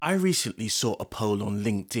I recently saw a poll on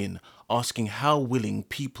LinkedIn asking how willing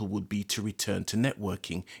people would be to return to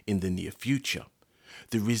networking in the near future.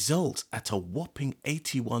 The result, at a whopping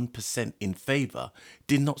 81% in favour,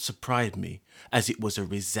 did not surprise me, as it was a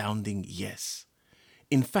resounding yes.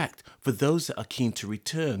 In fact, for those that are keen to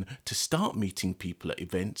return to start meeting people at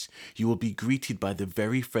events, you will be greeted by the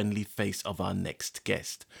very friendly face of our next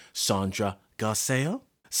guest, Sandra Garção.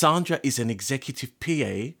 Sandra is an executive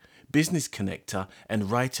PA, business connector, and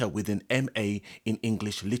writer with an MA in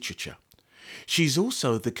English literature. She's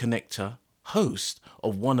also the connector host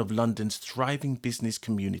of one of London's thriving business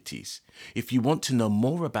communities. If you want to know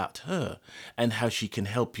more about her and how she can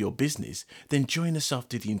help your business, then join us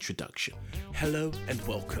after the introduction. Hello and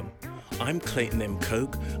welcome. I'm Clayton M.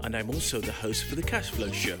 Coke, and I'm also the host for The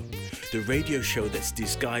Cashflow Show, the radio show that's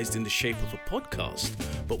disguised in the shape of a podcast,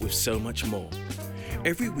 but with so much more.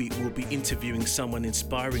 Every week we'll be interviewing someone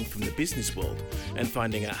inspiring from the business world and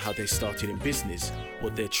finding out how they started in business,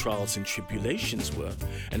 what their trials and tribulations were,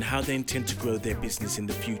 and how they intend to grow their business in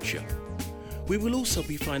the future. We will also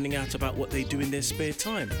be finding out about what they do in their spare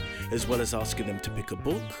time, as well as asking them to pick a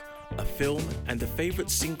book, a film, and a favourite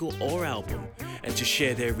single or album, and to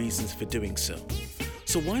share their reasons for doing so.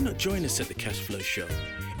 So why not join us at The Cashflow Show?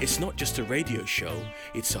 It's not just a radio show,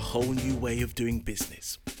 it's a whole new way of doing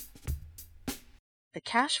business. The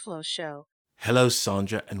Cashflow Show. Hello,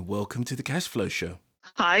 Sandra, and welcome to The Cashflow Show.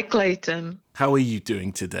 Hi, Clayton. How are you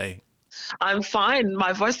doing today? I'm fine.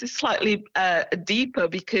 My voice is slightly deeper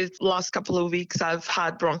because last couple of weeks I've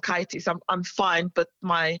had bronchitis. I'm fine, but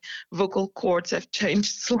my vocal cords have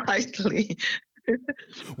changed slightly.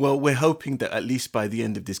 Well, we're hoping that at least by the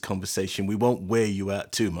end of this conversation, we won't wear you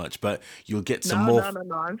out too much, but you'll get some more.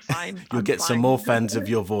 No, I'm fine. You'll get some more fans of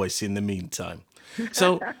your voice in the meantime.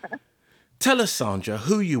 So, tell us, Sandra,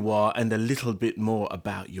 who you are and a little bit more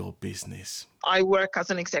about your business. I work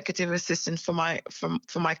as an executive assistant for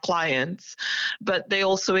my clients, but they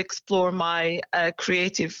also explore my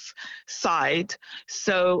creative side.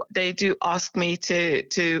 So they do ask me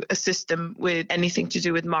to assist them with anything to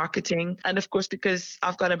do with marketing. And of course, because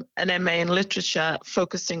I've got an MA in literature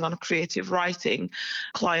focusing on creative writing,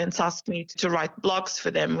 clients ask me to write blogs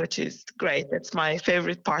for them, which is great. That's my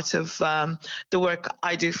favorite part of the work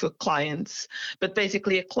I do for clients. But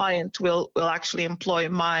basically, a client will actually employ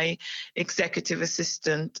my executive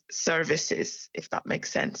assistant services, if that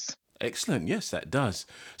makes sense. Excellent. Yes, that does.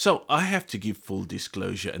 So I have to give full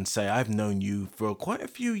disclosure and say I've known you for quite a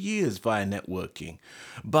few years via networking,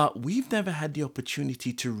 but we've never had the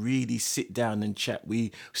opportunity to really sit down and chat.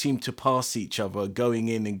 We seem to pass each other going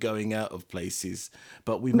in and going out of places,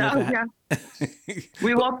 but we've never had...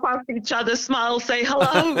 We walk past each other, smile, say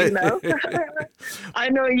hello, I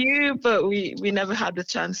know you, but we never had the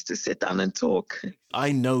chance to sit down and talk.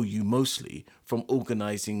 I know you mostly from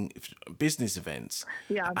organizing business events.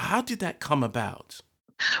 Yeah. How did that come about?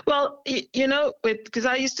 Well, because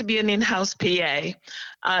I used to be an in-house PA,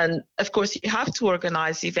 and of course you have to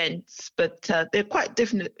organize events, but they're quite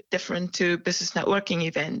different to business networking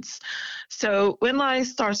events. So when I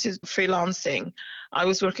started freelancing, I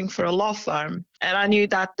was working for a law firm, and I knew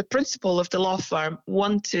that the principal of the law firm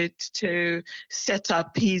wanted to set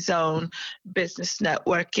up his own business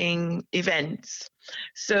networking events.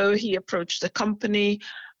 So he approached the company,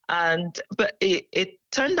 but it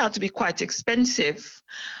turned out to be quite expensive.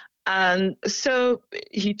 And so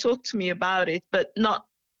he talked to me about it, but not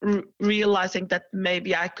realizing that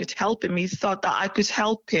maybe I could help him. He thought that I could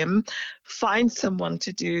help him find someone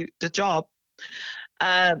to do the job.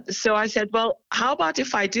 So I said, well, how about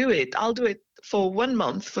if I do it? I'll do it for 1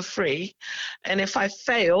 month for free. And if I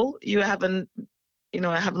fail, I haven't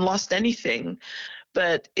lost anything.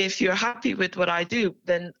 But if you're happy with what I do,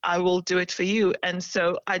 then I will do it for you. And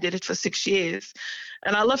so I did it for 6 years,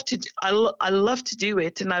 and I love to do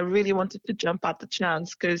it. And I really wanted to jump at the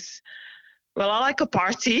chance because, well, I like a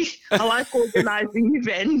party. I like organizing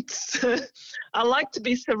events. I like to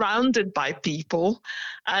be surrounded by people,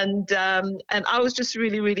 and I was just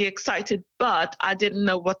really, really excited. But I didn't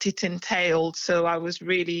know what it entailed, so I was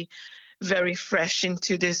really very fresh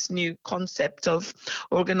into this new concept of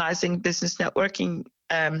organizing business networking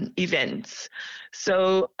events.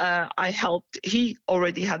 So I helped. He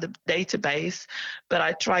already had a database, but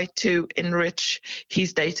I tried to enrich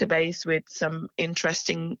his database with some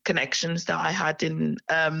interesting connections that I had in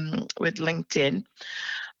with LinkedIn.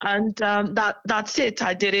 And that's it.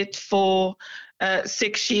 I did it for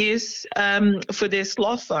 6 years for this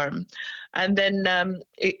law firm. And then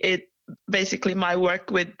it basically my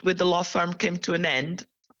work with the law firm came to an end.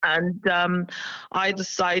 And I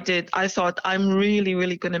thought I'm really,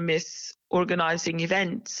 really going to miss organizing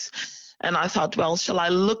events. And I thought, well, shall I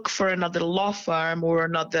look for another law firm or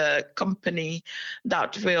another company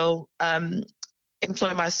that will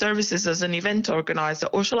employ my services as an event organizer,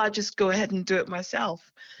 or shall I just go ahead and do it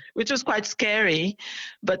myself? Which was quite scary,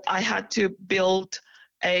 but I had to build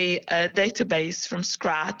a database from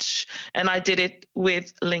scratch, and I did it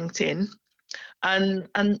with LinkedIn,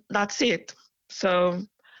 and that's it. So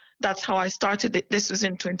that's how I started it. This was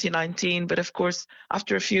in 2019, but of course,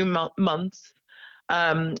 after a few months,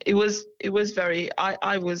 it was very.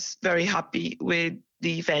 I was very happy with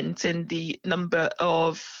the event and the number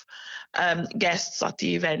of guests at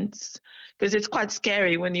the events, because it's quite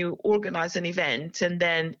scary when you organize an event and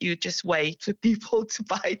then you just wait for people to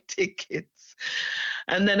buy tickets,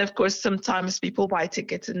 and then of course sometimes people buy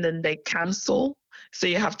tickets and then they cancel, so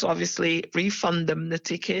you have to obviously refund them the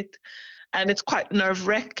ticket, and it's quite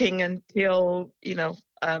nerve-wracking until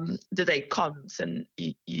the day comes, and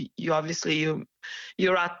you obviously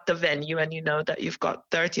you're at the venue and you know that you've got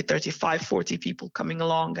 30, 35, 40 people coming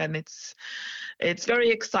along, and it's very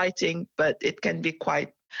exciting, but it can be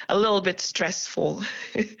quite a little bit stressful.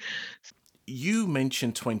 You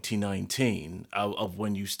mentioned 2019 of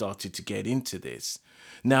when you started to get into this.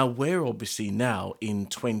 Now, we're obviously now in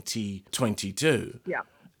 2022, Yeah.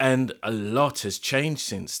 and a lot has changed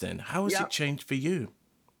since then. How has Yeah. it changed for you?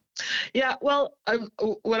 Yeah, well,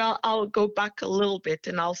 I'll go back a little bit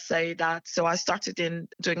and I'll say that. So I started in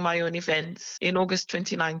doing my own events in August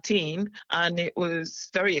 2019, and it was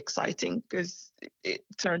very exciting because it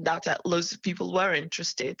turned out that loads of people were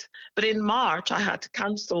interested. But in March, I had to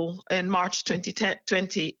cancel. In March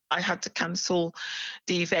 2020, I had to cancel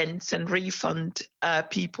the events and refund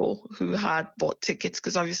people who had bought tickets,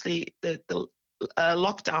 because obviously the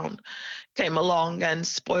lockdown came along and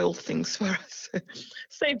spoiled things for us.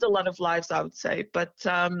 Saved a lot of lives, I would say. But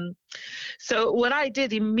so what I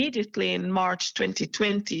did immediately in March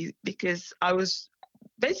 2020, because I was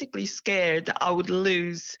basically scared that I would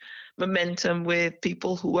lose momentum with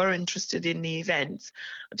people who were interested in the events,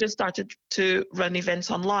 I just started to run events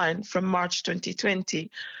online from March 2020.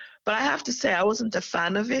 But I have to say, I wasn't a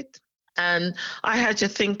fan of it. And I had to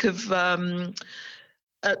think of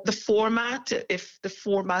the format, if the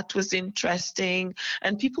format was interesting,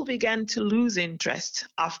 and people began to lose interest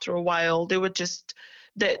after a while. They were just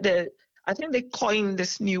the I think they coined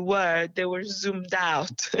this new word. They were zoomed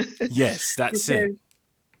out. Yes, that's it. Because,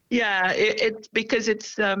 yeah, it because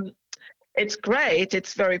it's great.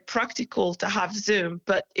 It's very practical to have Zoom,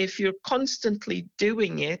 but if you're constantly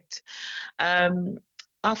doing it, um,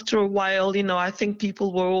 after a while, I think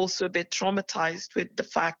people were also a bit traumatized with the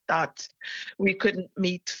fact that we couldn't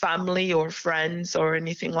meet family or friends or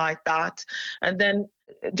anything like that. And then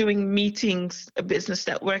doing meetings, business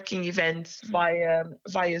networking events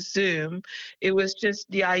via Zoom, it was just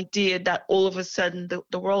the idea that all of a sudden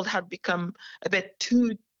the world had become a bit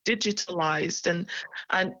too digitalized, and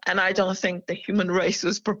I don't think the human race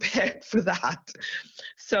was prepared for that.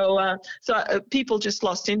 So people just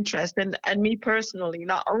lost interest, and me personally,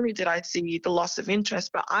 not only did I see the loss of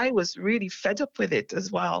interest, but I was really fed up with it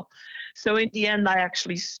as well. So in the end, I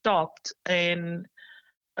actually stopped, and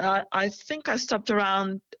I think I stopped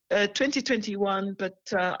around 2021, but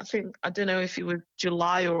I don't know if it was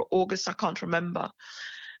July or August, I can't remember.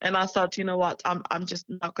 And I thought, you know what, I'm just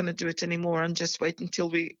not going to do it anymore, and just wait until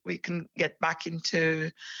we can get back into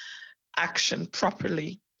action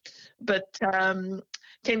properly. But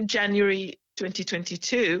came January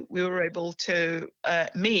 2022, we were able to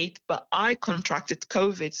meet, but I contracted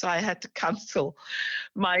COVID, so I had to cancel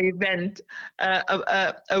my event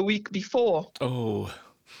a week before. Oh,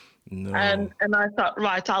 no. And I thought,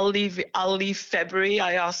 right, I'll leave February.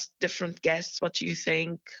 I asked different guests, what do you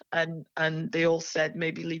think? And they all said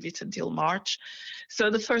maybe leave it until March. So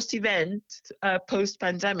the first event post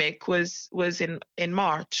pandemic was in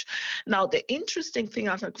March. Now the interesting thing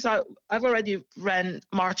because I've already ran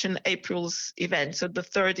March and April's event, so the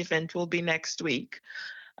third event will be next week,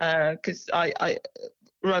 because I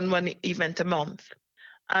run one event a month.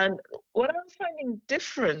 And what I'm finding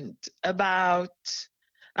different about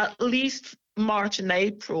at least March and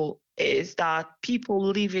April is that people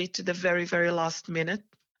leave it to the very, very last minute.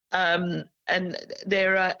 And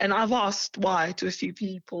and I've asked why to a few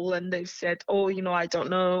people, and they've said, "Oh, I don't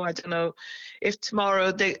know. I don't know if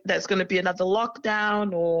tomorrow there's going to be another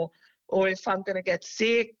lockdown, or if I'm going to get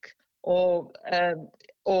sick, or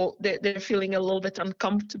they're feeling a little bit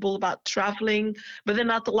uncomfortable about traveling." But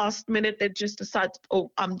then at the last minute, they just decide,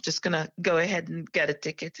 "Oh, I'm just going to go ahead and get a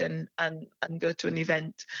ticket and go to an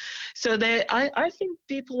event." So I think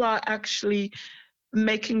people are actually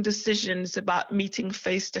making decisions about meeting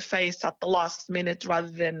face to face at the last minute rather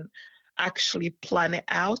than actually plan it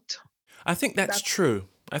out. I think that's That's true.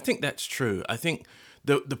 I think that's true. I think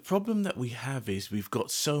the problem that we have is we've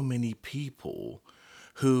got so many people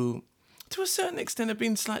who, to a certain extent, have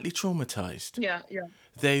been slightly traumatized. yeah, yeah,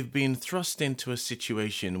 They've been thrust into a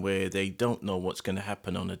situation where they don't know what's going to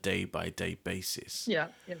happen on a day by day basis. yeah,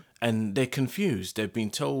 yeah, And they're confused. They've been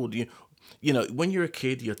told, you know, when you're a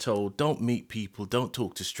kid, you're told, don't meet people, don't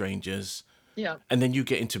talk to strangers. yeah, And then you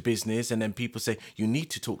get into business, and then people say, you need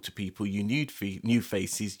to talk to people, you need new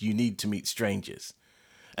faces, you need to meet strangers.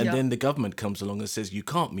 And yeah, then the government comes along and says, you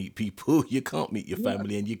can't meet people, you can't meet your yeah,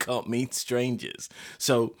 family, and you can't meet strangers.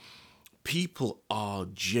 So people are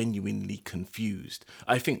genuinely confused.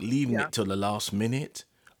 I think leaving yeah. it till the last minute,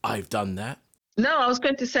 I've done that. No, I was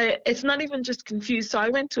going to say it's not even just confused. So I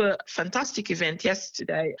went to a fantastic event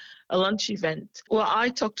yesterday, a lunch event. Well, I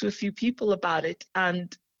talked to a few people about it,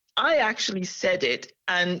 and I actually said it,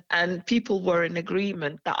 and people were in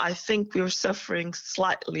agreement that I think we're suffering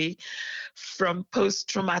slightly from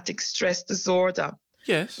post-traumatic stress disorder.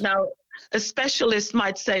 Yes. Now, a specialist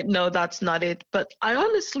might say, no, that's not it. But I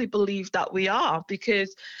honestly believe that we are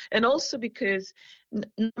and also because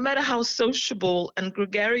no matter how sociable and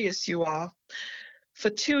gregarious you are, for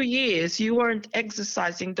 2 years, you weren't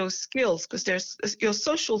exercising those skills because your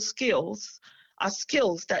social skills are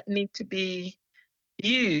skills that need to be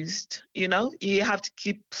used. You have to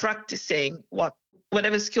keep practicing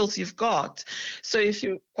whatever skills you've got. So if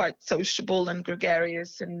you're quite sociable and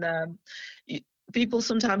gregarious, and people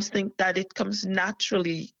sometimes think that it comes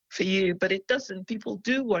naturally for you, but it doesn't. People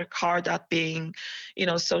do work hard at being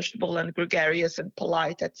sociable and gregarious and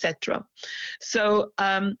polite, etc. So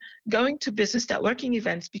going to business networking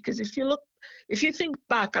events, because if you think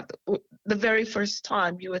back at the very first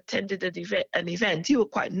time you attended an event, you were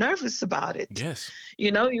quite nervous about it. Yes.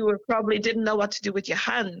 You were probably didn't know what to do with your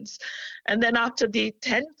hands, and then after the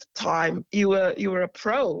 10th time, you were a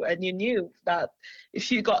pro, and you knew that if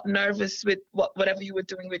you got nervous with whatever you were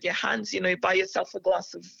doing with your hands, you buy yourself a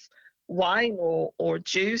glass of wine or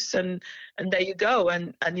juice, and there you go,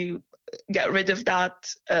 and you get rid of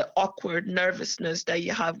that awkward nervousness that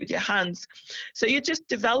you have with your hands. So you just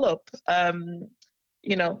develop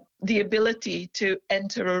the ability to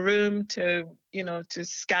enter a room, to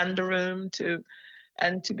scan the room,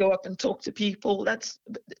 and to go up and talk to people.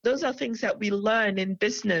 Those are things that we learn in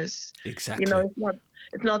business. Exactly.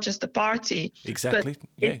 It's not just a party. But Exactly. if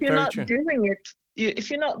Yeah, you're very not true. doing it, if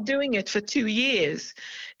you're not doing it for 2 years,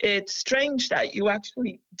 it's strange that you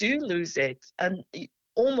actually do lose it, and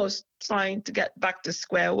almost trying to get back to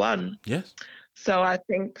square one. Yes. So I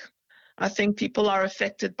think people are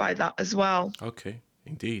affected by that as well. Okay.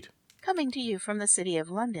 Indeed. Coming to you from the City of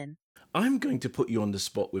London. I'm going to put you on the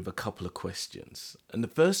spot with a couple of questions. And the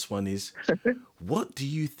first one is, what do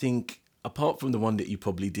you think, apart from the one that you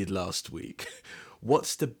probably did last week,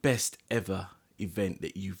 what's the best ever event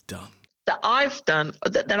that you've done? That I've done,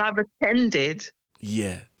 that I've attended.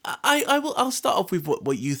 Yeah. I'll start off with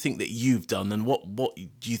what you think that you've done, and what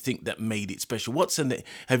do you think that made it special?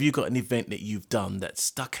 Have you got an event that you've done that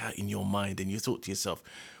stuck out in your mind and you thought to yourself,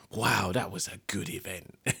 wow, that was a good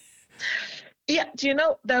event? Yeah, do you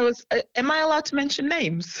know there was? Am I allowed to mention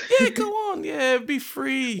names? Yeah, go on. Yeah, be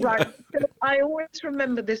free. Right. So I always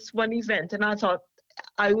remember this one event, and I thought,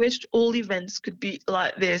 I wished all events could be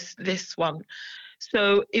like this one.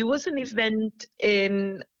 So it was an event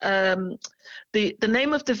in the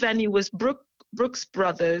name of the venue was Brooks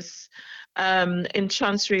Brothers in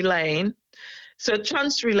Chancery Lane. So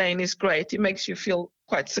Chancery Lane is great. It makes you feel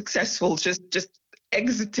quite successful just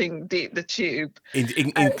exiting the tube.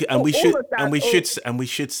 And we All should of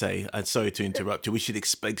that. say, sorry to interrupt you, we should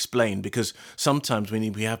explain, because sometimes when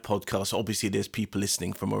we have podcasts, obviously there's people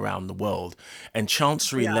listening from around the world, and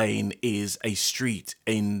Chancery Yeah. Lane is a street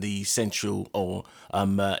in the central, or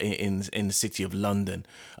in the city of London,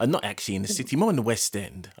 not actually in the city, more in the West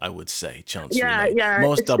End, I would say. Chancery Yeah, Lane, yeah.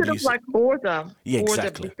 most It's sort of W's. like border Yeah, border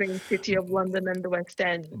exactly. between City of London and the West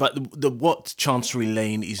End. But what Chancery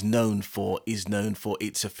Lane is known for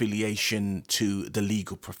its affiliation to the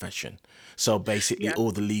legal profession. So basically, Yeah.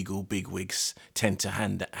 all the legal bigwigs tend to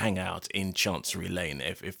hang out in Chancery Lane.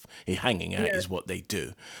 If hanging out Yeah. is what they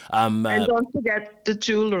do. And don't forget the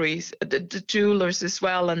the jewelers as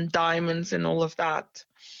well, and diamonds and all of that.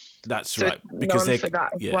 That's So it's right, because known for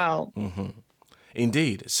that as well.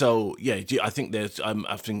 Indeed. So yeah, I think there's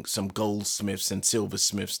I think some goldsmiths and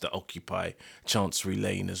silversmiths that occupy Chancery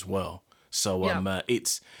Lane as well. So Yeah.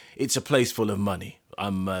 it's a place full of money.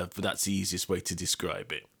 That's the easiest way to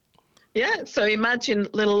describe it. Yeah. So imagine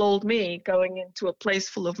little old me going into a place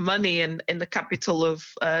full of money in the capital of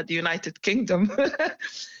the United Kingdom.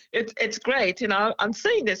 it's great. I'm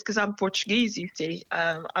saying this because I'm Portuguese. You see,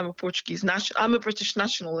 I'm a Portuguese national. I'm a British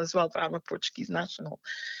national as well, but I'm a Portuguese national.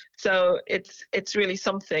 So it's really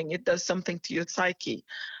something. It does something to your psyche,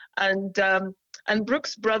 and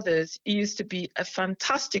Brooks Brothers used to be a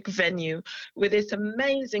fantastic venue with this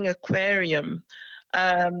amazing aquarium.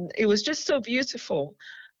 It was just so beautiful.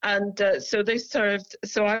 And so they served.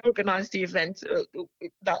 So I organized the event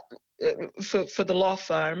that for the law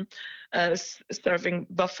firm, serving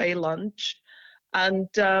buffet lunch, and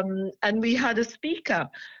we had a speaker,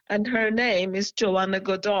 and her name is Joanna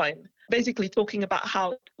Godoy, basically talking about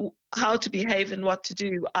how to behave and what to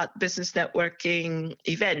do at business networking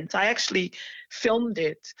events. I actually filmed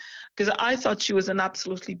it because I thought she was an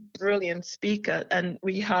absolutely brilliant speaker, and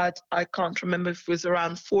we had, I can't remember if it was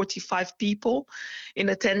around 45 people in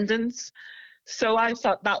attendance. So I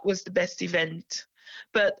thought that was the best event.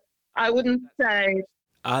 But I wouldn't say.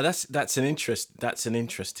 That's an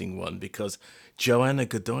interesting one because Joanna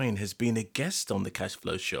Godoy has been a guest on the Cash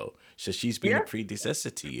Flow Show, so she's been a Yeah,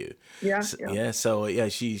 predecessor to you. yeah, So, yeah. yeah, so yeah,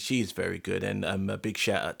 she is very good, and a big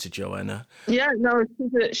shout out to Joanna. Yeah, no,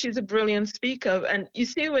 she's a brilliant speaker. And you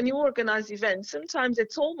see, when you organize events, sometimes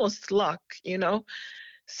it's almost luck.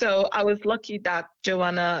 So I was lucky that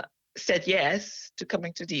Joanna said yes to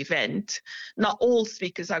coming to the event. Not all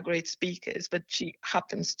speakers are great speakers, but she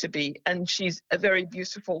happens to be. And she's a very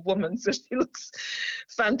beautiful woman, so she looks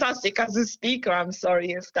fantastic as a speaker. I'm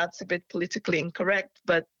sorry if that's a bit politically incorrect,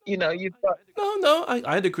 but No,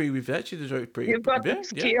 I'd agree with that. She's very pretty, you've got the yeah, yeah,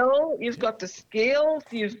 skill, you've yeah. got the skills,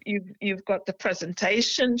 you've got the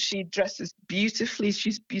presentation. She dresses beautifully.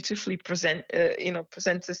 She's beautifully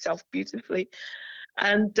presents herself beautifully.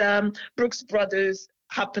 And Brooks Brothers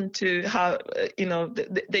happen to have,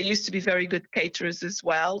 they used to be very good caterers as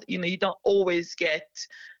well. You don't always get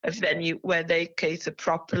a venue where they cater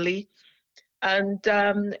properly. And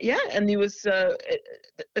and it was the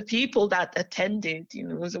people that attended. It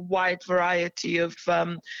was a wide variety of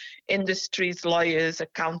industries, lawyers,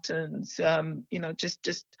 accountants.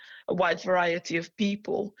 Just a wide variety of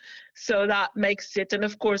people. So that makes it, and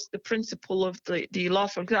of course, the principal of the law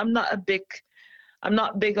firm. Because I'm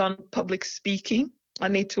not big on public speaking. I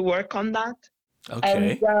need to work on that.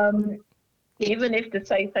 And Okay. even if they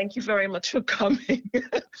say thank you very much for coming,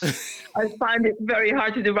 I find it very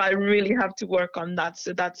hard to do. I really have to work on that.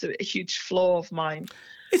 So that's a huge flaw of mine.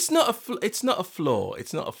 It's not a flaw.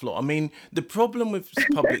 It's not a flaw. I mean, the problem with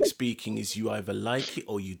public speaking is you either like it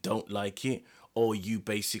or you don't like it, or you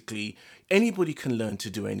basically anybody can learn to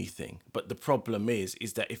do anything. But the problem is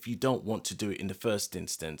that if you don't want to do it in the first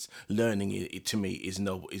instance, learning it to me is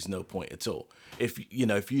no point at all. If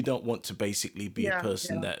you don't want to basically be a Yeah,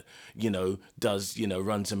 person yeah, that does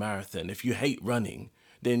runs a marathon, if you hate running,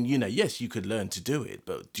 then yes, you could learn to do it,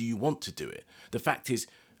 but do you want to do it? The fact is,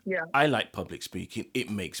 yeah, I like public speaking. It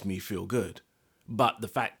makes me feel good. But the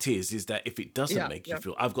fact is that if it doesn't yeah, make you yeah,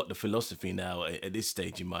 feel, I've got the philosophy now at this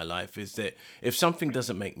stage in my life is that if something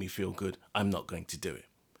doesn't make me feel good, I'm not going to do it.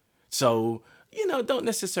 So, don't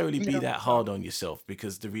necessarily be yeah, that yeah. hard on yourself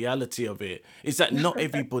because the reality of it is that not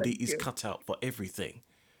everybody Thank is you. cut out for everything.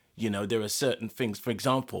 There are certain things. For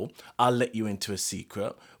example, I'll let you into a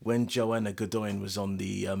secret. When Joanna Godoy was on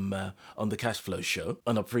the Cash Flow Show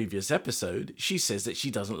on a previous episode, she says that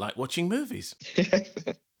she doesn't like watching movies.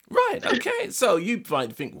 Right. Okay. So you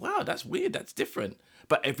might think, wow, that's weird. That's different.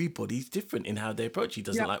 But everybody's different in how they approach. He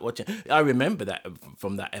doesn't Yeah, like watching. I remember that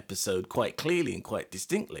from that episode quite clearly and quite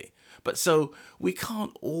distinctly. But so we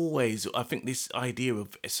can't always. I think this idea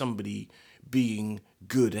of somebody being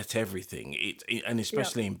good at everything, and yeah.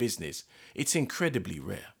 especially in business, it's incredibly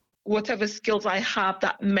rare. Whatever skills I have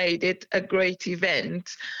that made it a great event,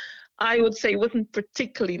 I would say wasn't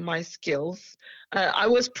particularly my skills. I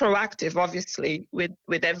was proactive, obviously,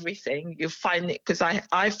 with everything. You find it because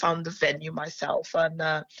I found the venue myself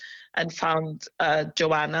and found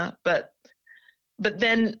Joanna, but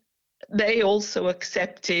then they also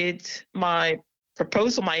accepted my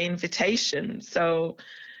proposal, my invitation. So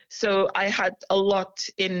I had a lot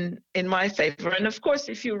in my favor. And of course,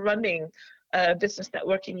 if you're running a business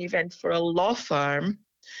networking event for a law firm,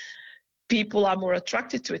 people are more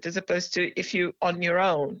attracted to it as opposed to if you're on your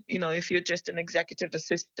own, if you're just an executive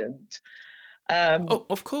assistant. Um, Oh,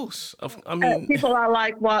 of course. I mean, People are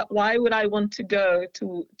like, why would I want to go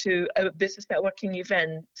to a business networking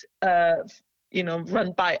event,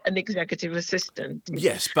 run by an executive assistant?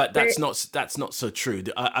 yes, but They, that's not so true.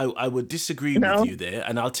 I would disagree with no. you there,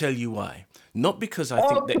 and I'll tell you why. Not because I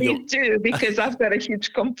think Oh, that you're. please do, because I've got a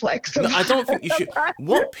huge complex No, of I don't think you should.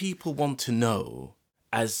 What people want to know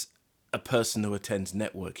as a person who attends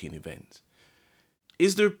networking events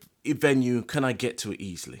is there venue, can I get to it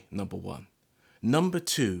easily? Number one. Number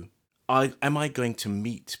two, am I going to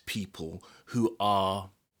meet people who are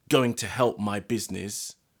going to help my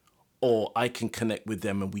business, or I can connect with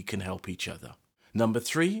them and we can help each other? Number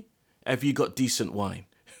three, have you got decent wine?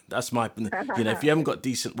 That's my, if you haven't got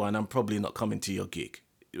decent wine, I'm probably not coming to your gig.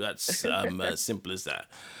 That's as simple as that.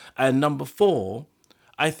 And number four,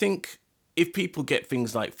 I think if people get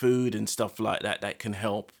things like food and stuff like that, that can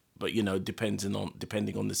help. But depending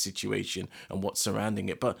on the situation and what's surrounding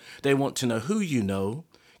it. But they want to know who you know.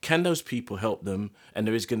 Can those people help them? And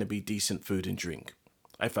there is going to be decent food and drink.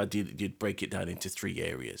 If I did break it down into three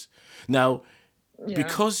areas. Now,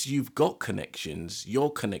 because you've got connections,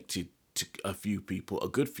 you're connected to a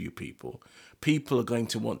good few people. People are going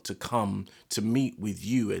to want to come to meet with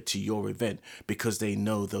you to your event because they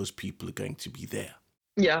know those people are going to be there.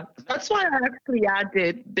 Yeah, that's why I actually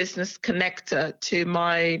added business connector to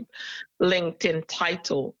my LinkedIn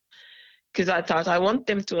title, because I thought I want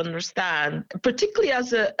them to understand, particularly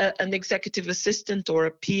as an executive assistant or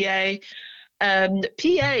a PA.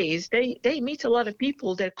 PAs, they meet a lot of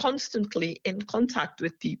people. They're constantly in contact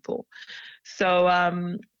with people. So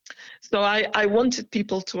I wanted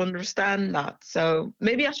people to understand that. So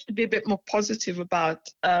maybe I should be a bit more positive about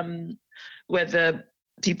whether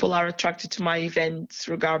people are attracted to my events,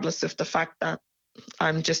 regardless of the fact that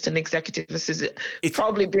I'm just an executive assistant.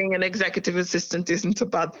 Probably being an executive assistant isn't a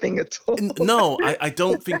bad thing at all. No, I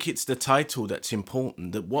don't think it's the title that's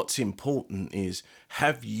important. That what's important is,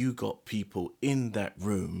 have you got people in that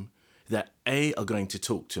room that A, are going to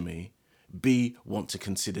talk to me, B, want to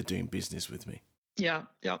consider doing business with me? Yeah.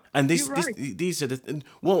 And these are the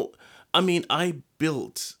well, I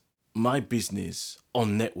built my business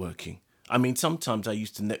on networking. Sometimes I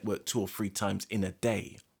used to network 2 or 3 times in a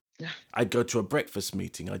day. Yeah. I'd go to a breakfast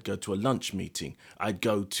meeting, I'd go to a lunch meeting, I'd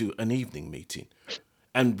go to an evening meeting.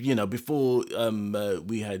 And, before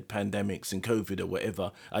we had pandemics and COVID or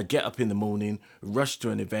whatever, I'd get up in the morning, rush to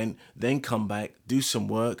an event, then come back, do some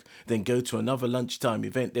work, then go to another lunchtime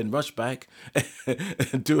event, then rush back,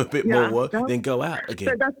 do a bit more work, then go out again.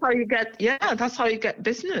 So that's how you get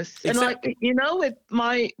business. Exactly. And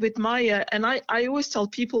with my and I always tell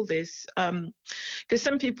people this, because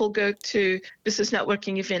some people go to business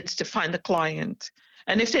networking events to find a client.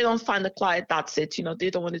 And if they don't find the client, that's it. They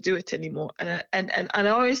don't want to do it anymore. And I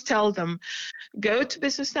always tell them, go to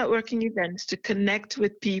business networking events to connect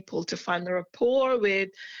with people, to find a rapport with,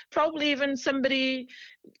 probably even somebody,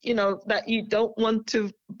 that you don't want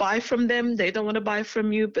to buy from them. They don't want to buy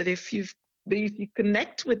from you. But if you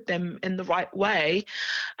connect with them in the right way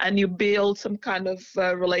and you build some kind of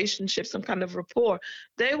relationship, some kind of rapport,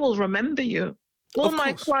 they will remember you. All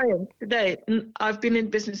my clients today, I've been in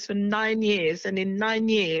business for 9 years, and in 9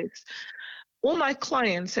 years, all my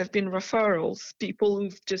clients have been referrals, people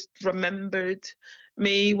who've just remembered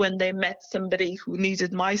me when they met somebody who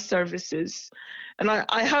needed my services. And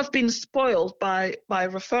I have been spoiled by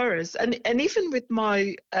referrers. And even with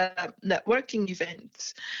my networking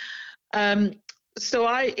events. So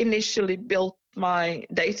I initially built my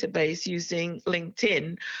database using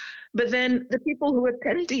LinkedIn. But then the people who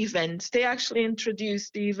attend the events, they actually introduce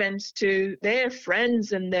the events to their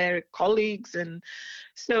friends and their colleagues. And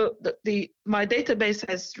so my database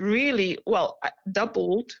has really,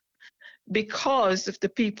 doubled because of the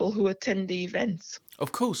people who attend the events.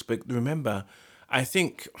 Of course, but remember, I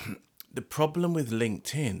think the problem with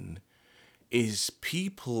LinkedIn is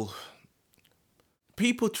people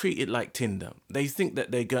treat it like Tinder. They think that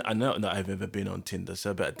I know that I've ever been on Tinder, so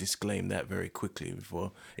I better disclaim that very quickly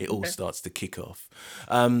before it all starts to kick off.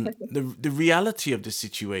 The reality of the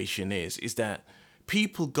situation is that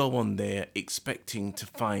people go on there expecting to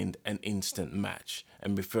find an instant match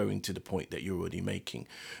and referring to the point that you're already making.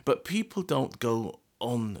 But people don't go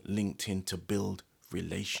on LinkedIn to build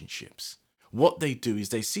relationships. What they do is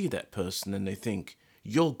they see that person and they think,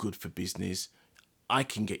 you're good for business, I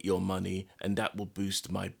can get your money, and that will boost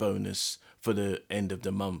my bonus for the end of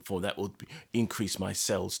the month, or that will increase my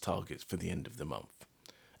sales targets for the end of the month.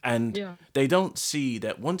 And they don't see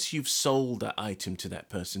that once you've sold that item to that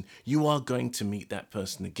person, you are going to meet that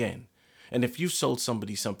person again. And if you've sold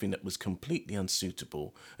somebody something that was completely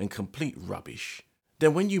unsuitable and complete rubbish,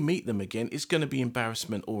 then when you meet them again, it's going to be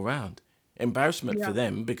embarrassment all round. Embarrassment for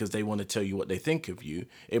them because they want to tell you what they think of you.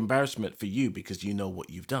 Embarrassment for you because you know what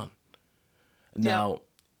you've done. Now,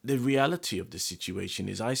 the reality of the situation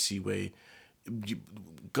is I see where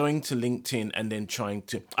going to LinkedIn and then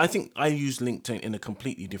I think I use LinkedIn in a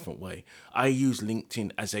completely different way. I use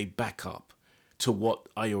LinkedIn as a backup to what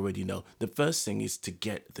I already know. The first thing is to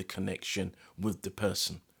get the connection with the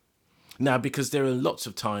person. Now, because there are lots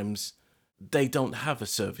of times they don't have a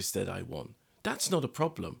service that I want. That's not a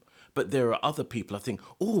problem. But there are other people I think,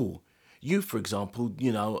 oh, you, for example,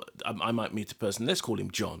 I might meet a person, let's call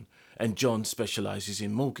him John, and John specializes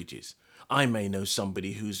in mortgages. I may know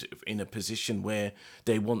somebody who's in a position where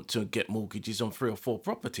they want to get mortgages on 3 or 4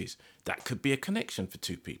 properties. That could be a connection for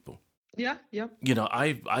 2 people. Yeah, yeah.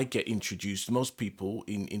 I get introduced, most people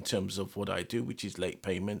in terms of what I do, which is late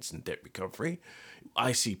payments and debt recovery.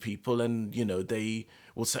 I see people and, they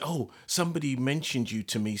will say, oh, somebody mentioned you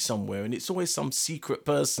to me somewhere. And it's always some secret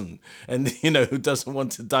person and, who doesn't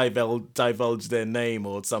want to divulge their name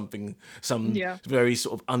or something, some Yeah. very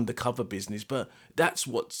sort of undercover business. But that's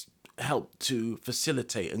what's helped to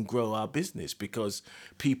facilitate and grow our business, because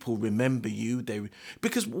people remember you.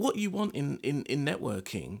 Because what you want in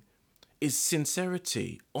networking is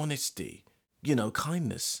sincerity, honesty,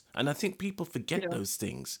 kindness. And I think people forget Yeah. those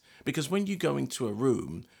things, because when you go into a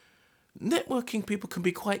room, networking people can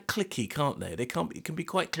be quite cliquey, can't they? It can be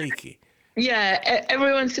quite cliquey. Yeah,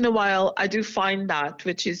 every once in a while I do find that,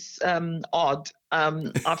 which is odd.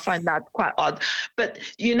 I find that quite odd. But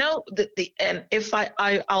and if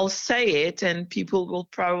I'll say it, and people will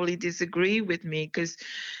probably disagree with me, because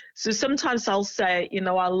so sometimes I'll say,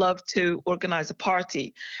 I love to organize a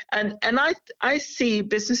party, and I see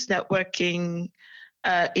business networking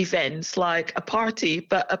events like a party,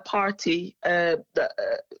 but a party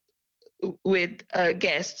with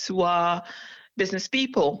guests who are business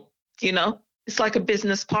people. It's like a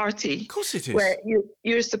business party Of course it where is.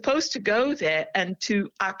 you're supposed to go there and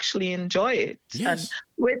to actually enjoy it. And Yes.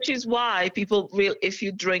 which is why people will, if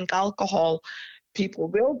you drink alcohol, people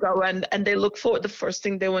will go and they look forward. The first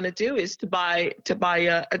thing they want to do is to buy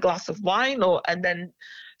a glass of wine, and then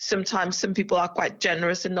sometimes some people are quite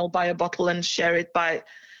generous and they'll buy a bottle and share it by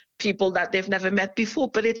people that they've never met before.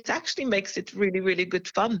 But it actually makes it really, really good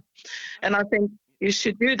fun. And I think you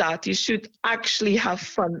should do that. You should actually have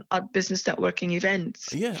fun at business networking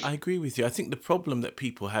events. Yeah, I agree with you. I think the problem that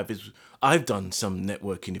people have is, I've done some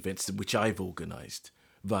networking events which I've organized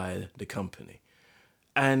via the company.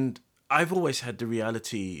 And I've always had the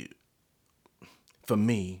reality, for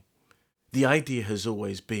me, the idea has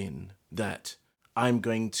always been that I'm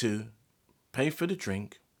going to pay for the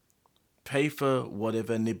drink, pay for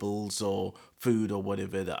whatever nibbles or food or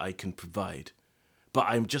whatever that I can provide. But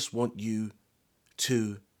I just want you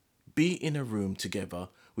to be in a room together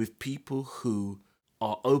with people who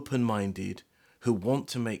are open-minded, who want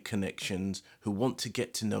to make connections, who want to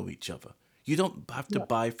get to know each other. You don't have to Yeah.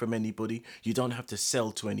 buy from anybody. You don't have to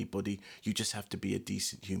sell to anybody. You just have to be a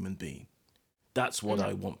decent human being. That's what Yeah.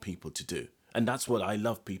 I want people to do. And that's what I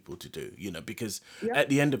love people to do, because Yeah. at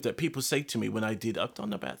the end of that, people say to me when I've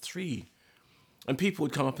done about 3, and people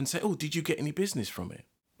would come up and say, oh, did you get any business from it?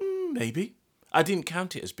 Maybe. I didn't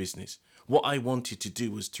count it as business. What I wanted to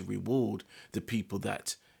do was to reward the people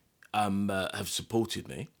that have supported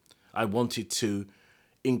me. I wanted to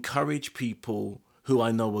encourage people who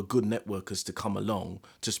I know are good networkers to come along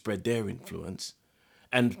to spread their influence,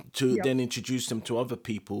 and to Yeah. then introduce them to other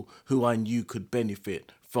people who I knew could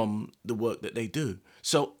benefit from the work that they do.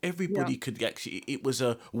 So Yeah. everybody could actually, it was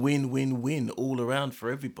a win-win-win all around for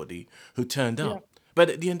everybody who turned Yeah. up. But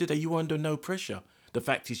at the end of the day, you were under no pressure. The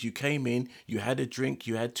fact is, you came in, you had a drink,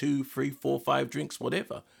 you had 2, 3, 4, 5 drinks,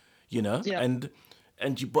 whatever, Yeah.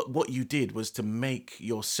 but what you did was to make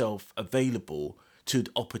yourself available to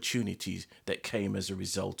the opportunities that came as a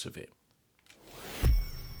result of it.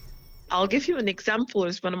 I'll give you an example.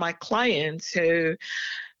 As one of my clients who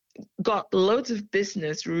got loads of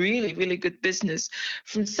business, really, really good business,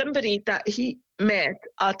 from somebody that he met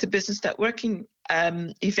at a business networking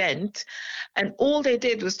event, and all they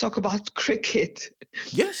did was talk about cricket.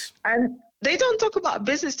 Yes. And they don't talk about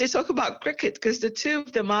business, they talk about cricket, because the two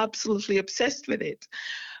of them are absolutely obsessed with it.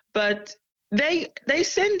 But they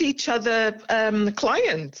send each other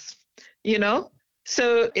clients, you know.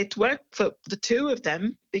 So it worked for the two of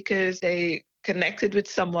them because they connected with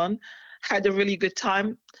someone, had a really good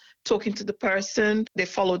time talking to the person. They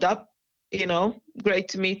followed up, great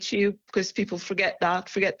to meet you, because people forget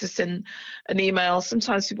to send an email.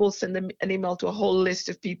 Sometimes people send an email to a whole list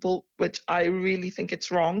of people, which I really think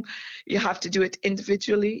it's wrong. You have to do it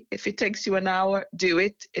individually. If it takes you an hour, do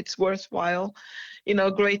it. It's worthwhile.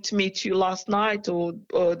 Great to meet you last night or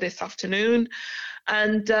this afternoon.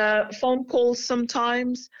 And phone calls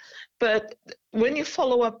sometimes. But when you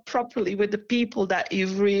follow up properly with the people that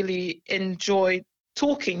you've really enjoyed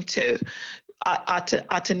talking to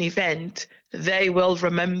at an event, they will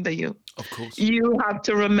remember you. Of course. You have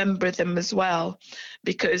to remember them as well,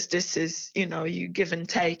 because this is, you give and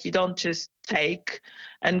take. You don't just take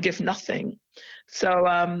and give nothing.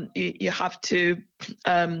 So you have to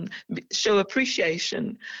show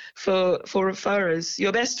appreciation for referrers.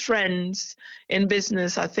 Your best friends in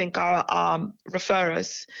business, I think, are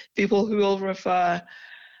referrers. People who will refer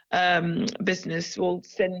business, will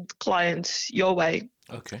send clients your way.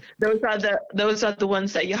 Okay. Those are the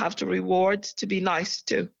ones that you have to reward, to be nice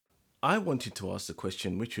to. I wanted to ask the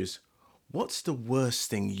question, which was, what's the worst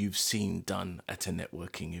thing you've seen done at a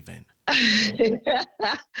networking event?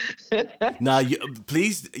 Now,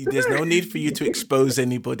 please, there's no need for you to expose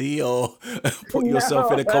anybody or put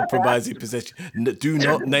yourself in No. a compromising position. Do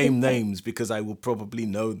not name names, because I will probably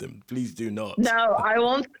know them. Please do not. No, I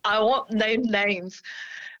won't name names.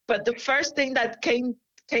 But the first thing that came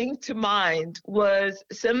to mind was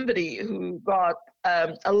somebody who got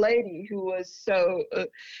a lady who was so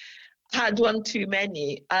had one too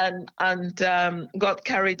many, and got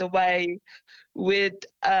carried away with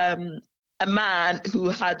a man who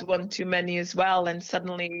had one too many as well. And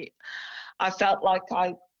suddenly I felt like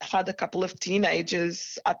I had a couple of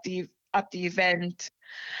teenagers at the event,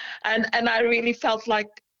 and I really felt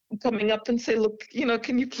like coming up and say, look,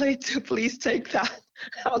 can you please take that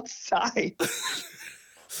outside.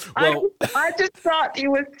 Well, I just thought it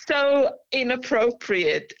was so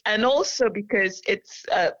inappropriate, and also because it's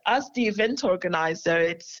as the event organizer,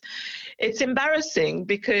 it's embarrassing,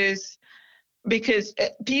 because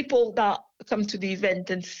people that come to the event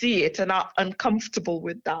and see it and are uncomfortable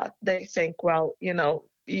with that, they think, well,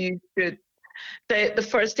 you should. The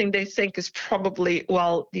first thing they think is probably,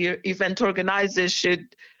 well, the event organizers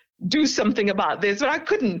should do something about this, but I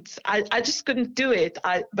couldn't. I just couldn't do it.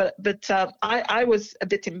 I was a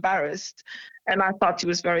bit embarrassed, and I thought it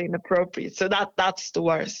was very inappropriate. So that's the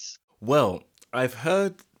worst. well, I've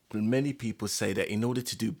heard many people say that in order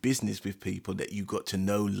to do business with people, that you got to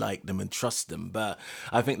know, like them, and trust them. But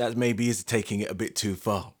I think that maybe is taking it a bit too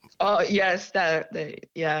far. Oh yes, they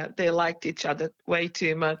liked each other way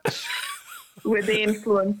too much. With the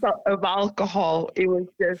influence of alcohol, it was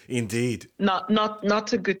just Indeed.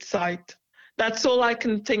 not a good sight. That's all I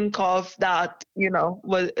can think of. That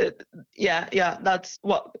was yeah. That's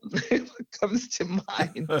what comes to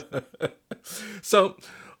mind. So,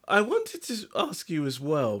 I wanted to ask you as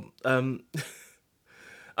well.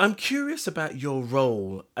 I'm curious about your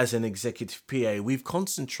role as an executive PA. We've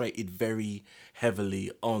concentrated very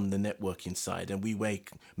heavily on the networking side, and we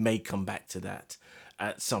may come back to that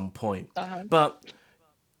at some point. Uh-huh. But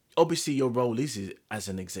obviously, your role is as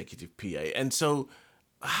an executive PA. And so,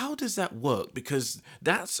 how does that work? Because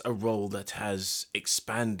that's a role that has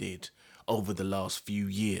expanded over the last few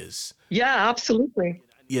years. Yeah, absolutely.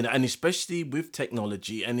 And especially with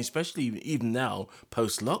technology, and especially even now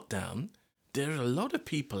post lockdown, there are a lot of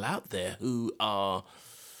people out there who are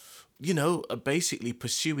basically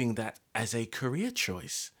pursuing that as a career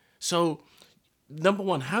choice. So, number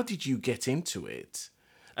one, how did you get into it?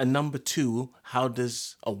 And number two,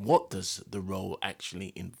 what does the role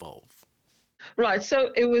actually involve? Right.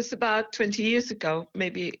 So it was about 20 years ago,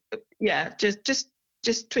 maybe. Yeah, just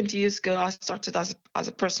 20 years ago, I started as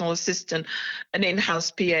a personal assistant, an in-house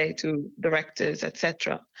PA to directors,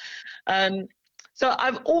 etc. Um, so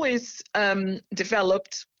I've always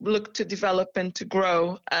looked to develop and to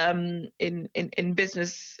grow in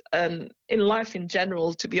business and in life in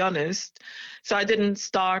general, to be honest. So I didn't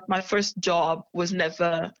start. My first job was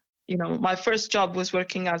never, my first job was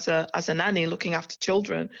working as a nanny, looking after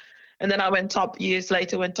children, and then I years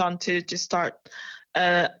later went on to just start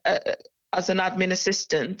uh, uh, as an admin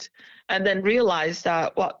assistant, and then realized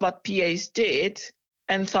that what PAs did,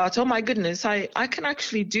 and thought, oh my goodness, I can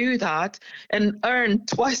actually do that and earn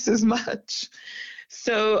twice as much.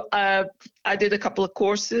 So I did a couple of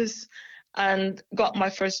courses and got my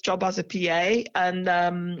first job as a PA, and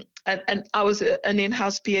I was an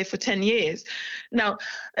in-house PA for 10 years. Now,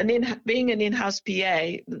 being an in-house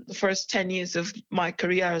PA, the first 10 years of my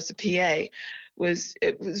career as a PA was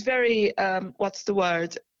very what's the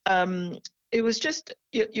word? It was just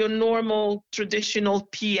your normal traditional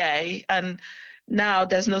PA, and now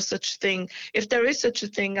there's no such thing. If there is such a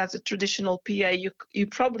thing as a traditional PA, you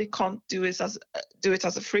probably can't do it as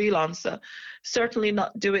a freelancer. Certainly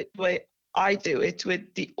not do it the way I do it, with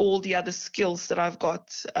all the other skills that I've got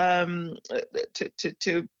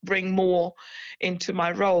to bring more into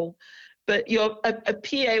my role. But a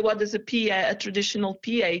PA. What does a traditional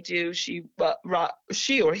PA do? She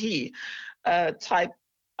or he type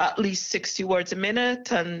at least 60 words a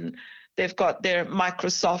minute, and they've got their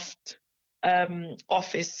Microsoft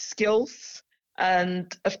Office skills.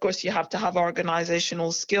 And of course, you have to have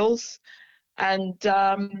organizational skills, and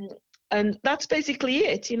that's basically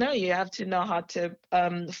it. You have to know how to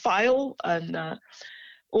file and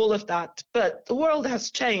all of that. But the world has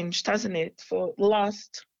changed, hasn't it, for the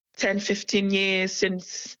last 10, 15 years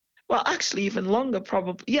since, well, actually even longer,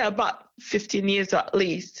 probably. Yeah, about 15 years at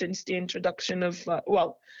least since the introduction of,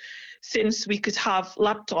 since we could have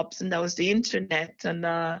laptops and there was the internet,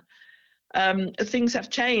 and things have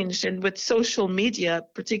changed. And with social media,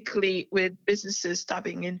 particularly with businesses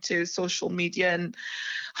tapping into social media and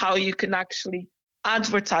how you can actually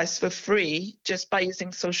advertise for free just by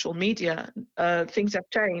using social media, things have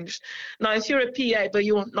changed. Now, if you're a PA but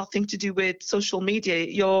you want nothing to do with social media,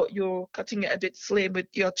 you're cutting it a bit slim with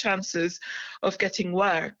your chances of getting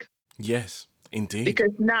work, Yes, indeed.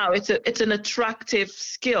 because now it's an attractive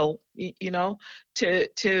skill,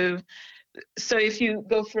 to so if you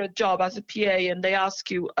go for a job as a PA and they ask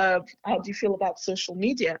you, how do you feel about social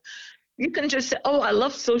media? You can just say, oh, I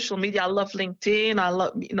love social media. I love LinkedIn. I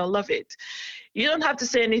love it. You don't have to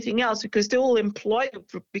say anything else, because they will employ you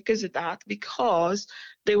because of that, because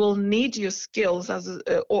they will need your skills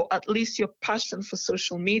or at least your passion for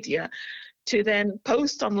social media to then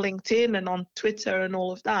post on LinkedIn and on Twitter and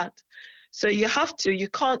all of that. So you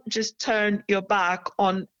can't just turn your back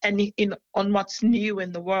on on what's new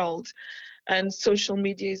in the world. And social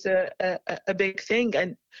media is a big thing.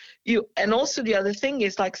 And also the other thing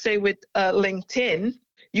is, like, say with LinkedIn,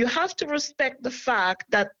 you have to respect the fact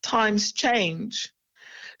that times change.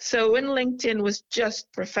 So when LinkedIn was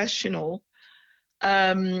just professional,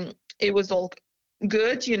 it was all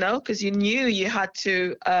good, because you knew you had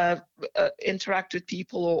to interact with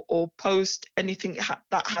people, or post anything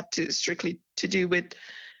that had to strictly to do with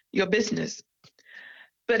your business.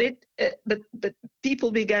 But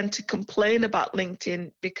people began to complain about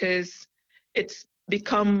LinkedIn because it's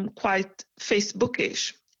become quite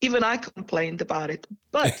Facebookish. Even I complained about it.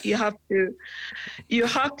 But you have to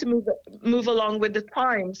move along with the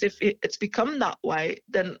times. If it's become that way,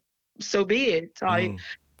 then so be it. Mm.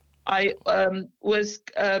 I was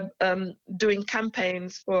doing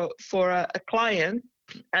campaigns for a client,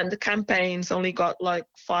 and the campaigns only got like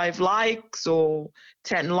 5 likes or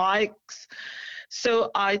 10 likes.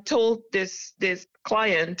 So I told this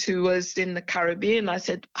client who was in the Caribbean, I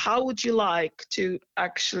said, how would you like to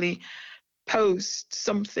actually post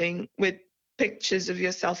something with pictures of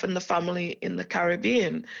yourself and the family in the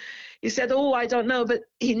Caribbean? He said, oh, I don't know. But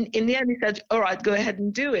in the end, he said, all right, go ahead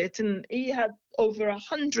and do it. And he had over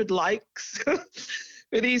 100 likes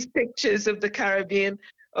with these pictures of the Caribbean,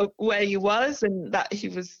 of where he was, and that he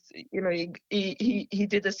was, he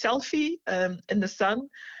did a selfie in the sun.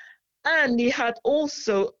 And he had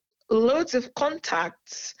also loads of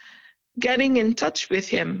contacts getting in touch with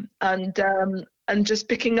him, and just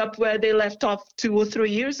picking up where they left off 2 or 3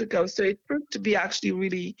 years ago. So it proved to be actually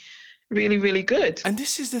really, really, really good. And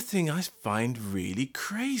this is the thing I find really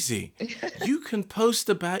crazy. You can post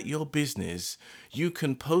about your business, you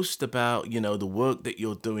can post about, the work that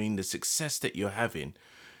you're doing, the success that you're having.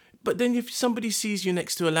 But then if somebody sees you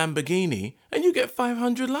next to a Lamborghini and you get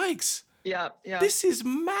 500 likes, Yeah, yeah. this is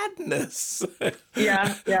madness.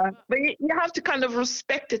 Yeah, yeah, but you have to kind of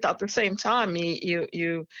respect it at the same time.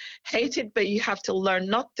 You hate it, but you have to learn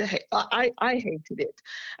not to hate. I hated it,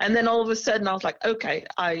 and then all of a sudden I was like, okay,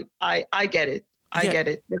 I get it. I Yeah, get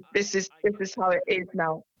it. This is how it is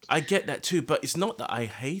now. I get that too, but it's not that I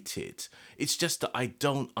hate it. It's just that I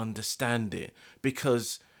don't understand it,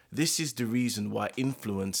 because this is the reason why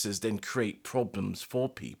influencers then create problems for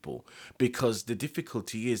people, because the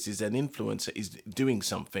difficulty is an influencer is doing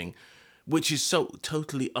something which is so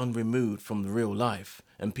totally unremoved from the real life,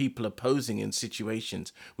 and people are posing in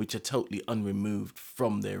situations which are totally unremoved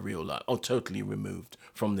from their real life, or totally removed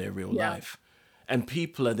from their real Yeah, life. And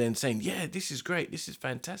people are then saying, yeah, this is great, this is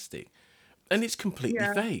fantastic, and it's completely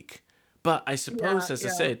yeah, fake. But I yeah, suppose, as I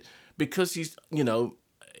yeah. said, because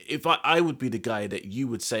if I would be the guy that you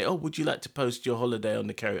would say, oh, would you like to post your holiday on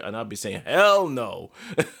the Caribbean? And I'd be saying, hell no.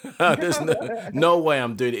 There's no way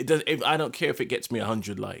I'm doing it. I don't care if it gets me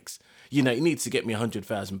 100 likes. It needs to get me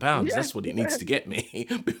 £100,000. Yeah, That's what it needs to get me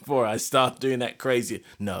before I start doing that crazy.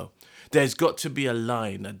 No, there's got to be a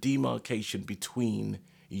line, a demarcation between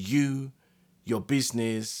you, your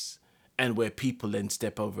business, and where people then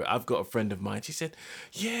step over it. I've got a friend of mine. She said,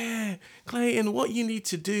 yeah, Clayton, what you need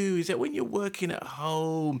to do is that when you're working at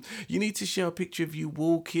home, you need to show a picture of you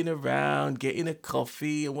walking around, getting a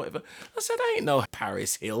coffee and whatever. I said, I ain't no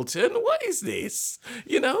Paris Hilton. What is this?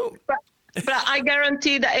 but but I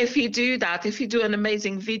guarantee that if you do that, if you do an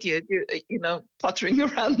amazing video, pottering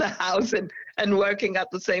around the house and working at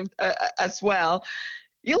the same as well,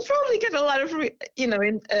 you'll probably get a lot of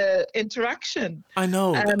interaction. I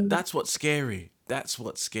know Um, that's what's scary. That's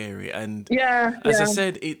what's scary. And yeah, as I yeah,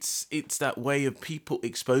 said, it's that way of people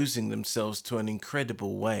exposing themselves to an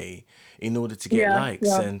incredible way in order to get yeah, likes.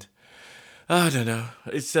 yeah. And I don't know.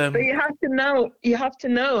 It's But you have to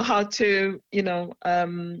know how to,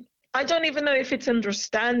 I don't even know if it's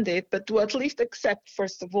understand it, but to at least accept,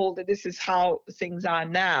 first of all, that this is how things are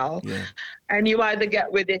now, yeah. and you either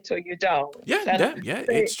get with it or you don't. Yeah, And yeah, yeah,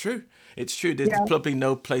 they, it's true. It's true. There's yeah, probably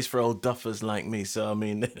no place for old duffers like me. So I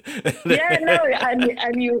mean, yeah, no,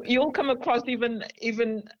 and you'll come across even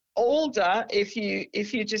older if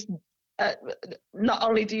you just uh, not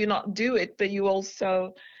only do you not do it, but you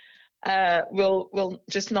also will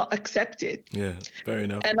just not accept it. yeah, fair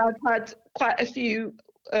enough. And I've had quite a few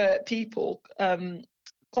people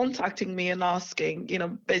contacting me and asking,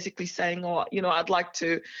 basically saying, "Oh, I'd like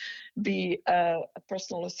to be a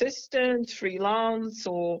personal assistant, freelance,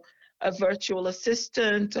 or a virtual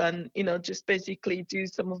assistant, and just basically do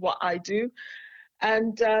some of what I do."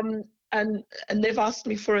 And and they've asked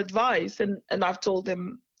me for advice, and I've told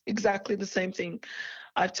them exactly the same thing.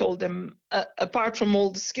 I've told them, apart from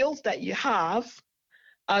all the skills that you have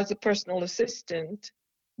as a personal assistant,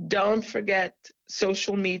 don't forget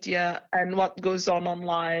social media and what goes on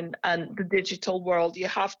online and the digital world. You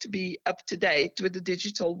have to be up to date with the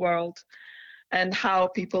digital world and how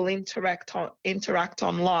people interact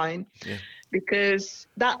online, Yeah. because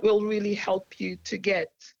that will really help you to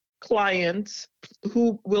get clients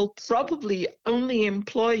who will probably only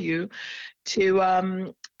employ you to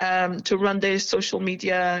run their social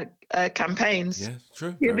media campaigns. Yeah,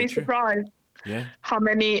 true. You'll Very be true. surprised Yeah. how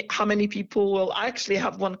many people will. I actually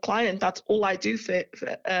have one client, that's all I do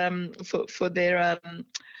for their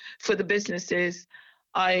for the businesses.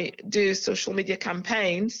 I do social media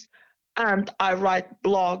campaigns, and I write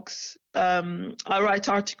blogs. I write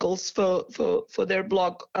articles for their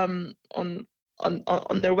blog on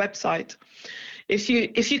their website. If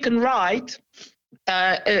you can write,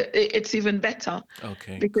 it's even better,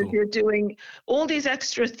 Okay, because cool. you're doing all these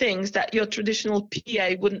extra things that your traditional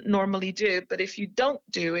PA wouldn't normally do. But if you don't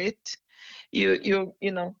do it, you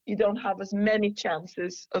don't have as many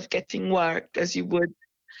chances of getting work as you would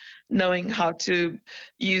knowing how to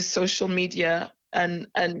use social media, and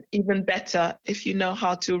even better if you know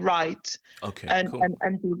how to write Okay, and cool. and,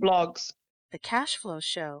 and do blogs. The Cash Flow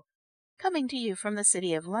Show, coming to you from the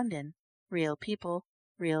City of London. Real people,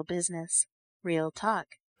 real business, real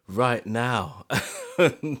talk. Right now,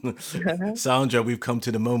 Sandra, we've come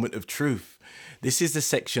to the moment of truth. This is the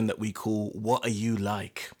section that we call What Are You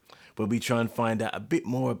Like, where we try and find out a bit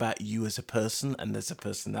more about you as a person and as a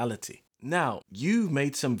personality. Now, you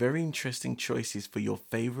made some very interesting choices for your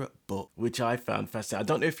favorite book, which I found fascinating. I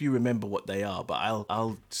don't know if you remember what they are, but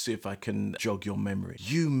I'll see if I can jog your memory.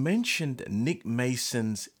 You mentioned Nick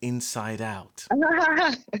Mason's Inside Out,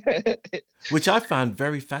 which I found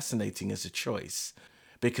very fascinating as a choice,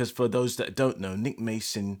 because for those that don't know, Nick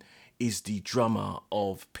Mason is the drummer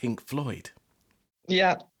of Pink Floyd.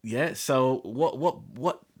 Yeah. Yeah. So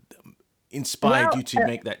what inspired you Well, to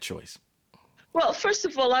make that choice? well, first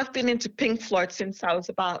of all, I've been into Pink Floyd since I was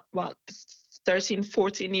about, what, 13,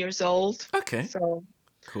 14 years old. Okay. So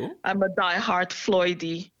Cool. I'm a diehard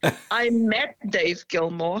Floydie. I met Dave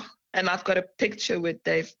Gilmour, and I've got a picture with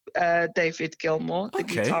David Gilmour, the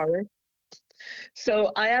Okay. guitarist.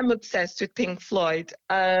 So I am obsessed with Pink Floyd.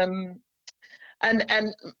 And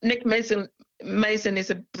Nick Mason is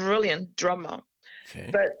a brilliant drummer. Okay.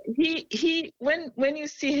 But he when you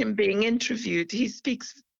see him being interviewed, he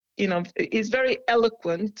speaks, he's very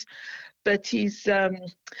eloquent, but he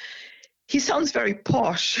sounds very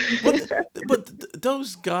posh.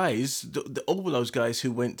 Those guys, all those guys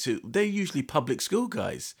who went to, they're usually public school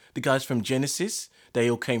guys. The guys from Genesis, they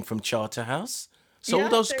all came from Charterhouse. So all Yeah,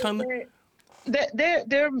 those kind of,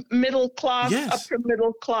 they're middle class, yes. upper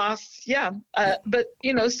middle class. Yeah, Yeah. but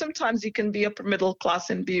sometimes you can be upper middle class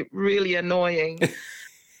and be really annoying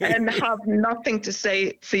and have nothing to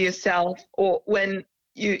say for yourself, or when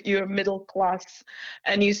you're middle class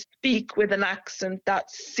and you speak with an accent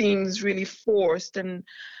that seems really forced, and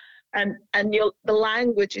the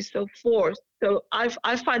language is so forced. So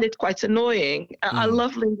I find it quite annoying. I Mm,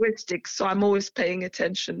 love linguistics, so I'm always paying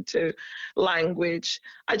attention to language.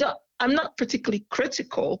 I'm not particularly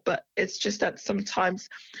critical, but it's just that sometimes.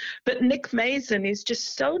 But Nick Mason is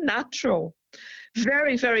just so natural,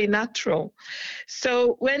 very, very natural.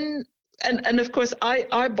 So when and of course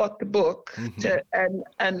I bought the book hmm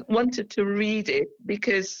and wanted to read it,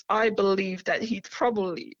 because I believe that he'd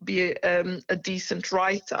probably be a decent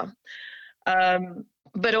writer. Um,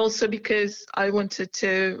 but also because I wanted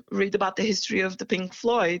to read about the history of the Pink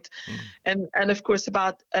Floyd, and of course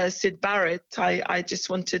about Syd Barrett. I just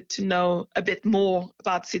wanted to know a bit more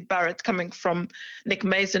about Syd Barrett coming from Nick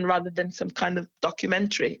Mason rather than some kind of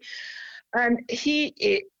documentary. And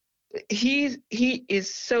he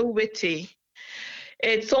is so witty.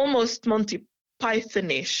 It's almost Monty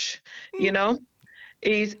Pythonish, you know.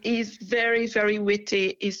 He's very, very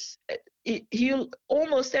witty. He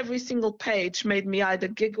almost every single page made me either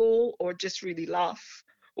giggle or just really laugh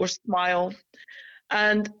or smile.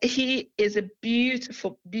 And he is a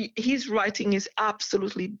beautiful. His writing is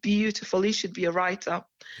absolutely beautiful. He should be a writer.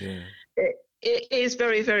 Yeah. It is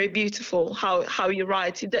very, very beautiful how you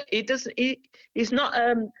write. It doesn't. He's not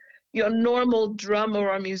your normal drummer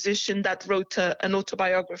or musician that wrote an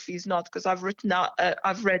autobiography. He's not, because I've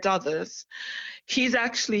read others. He's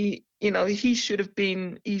actually, he should have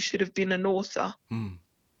been an author.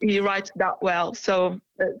 He writes that well. So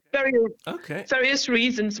various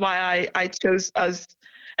reasons why I chose Us.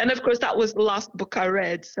 And of course, that was the last book I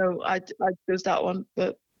read. So I chose that one.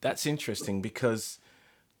 But that's interesting because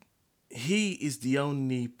he is the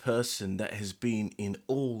only person that has been in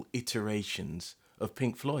all iterations of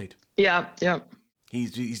Pink Floyd. Yeah.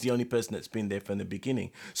 He's the only person that's been there from the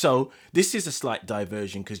beginning. So this is a slight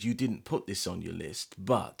diversion because you didn't put this on your list,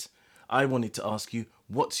 but I wanted to ask you,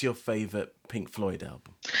 what's your favorite Pink Floyd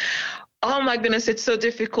album? Oh my goodness, it's so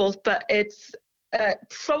difficult, but it's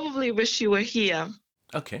probably Wish You Were Here.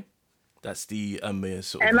 Okay. That's the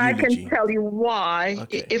sort of and eulogy. I can tell you why.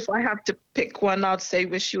 Okay. If I have to pick one, I'd say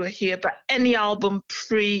Wish You Were Here. But any album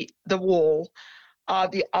pre The Wall are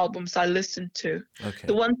the albums I listen to. Okay.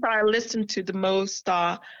 The ones I listen to the most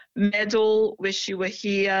are Medal, Wish You Were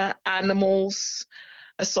Here, Animals,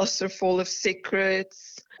 A Saucer Full of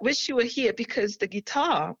Secrets. Wish You Were Here because the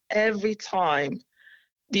guitar, every time,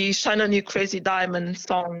 the Shine On You Crazy Diamond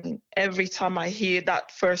song, every time I hear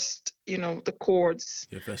that first, the chords.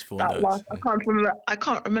 Your first four that notes. last, I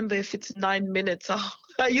can't remember if it's 9 minutes.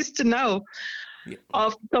 I used to know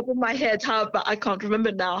off the top of my head but I can't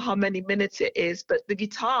remember now how many minutes it is. But the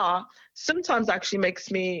guitar sometimes actually makes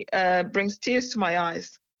me brings tears to my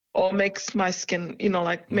eyes, or makes my skin,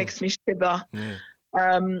 makes me shiver.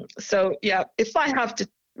 So yeah, if I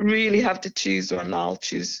really have to choose one, I'll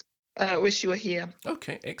choose Wish You Were Here.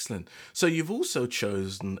 Okay, excellent. So you've also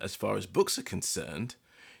chosen, as far as books are concerned,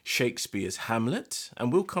 Shakespeare's Hamlet,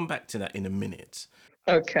 and we'll come back to that in a minute.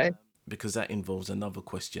 Okay. Because that involves another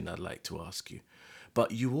question I'd like to ask you.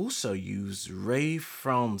 But you also use Ray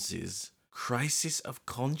France's Crisis of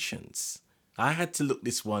Conscience. I had to look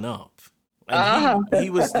this one up. And he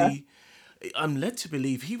was I'm led to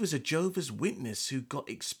believe he was a Jehovah's Witness who got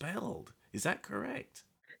expelled. Is that correct?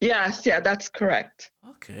 Yes, yeah, that's correct.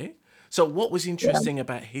 Okay. So what was interesting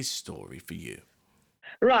about his story for you?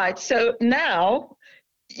 Right. So now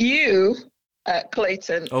you,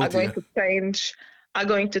 Clayton, are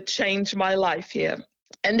going to change my life here.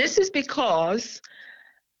 And this is because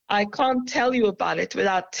I can't tell you about it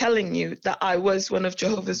without telling you that I was one of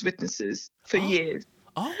Jehovah's Witnesses for years.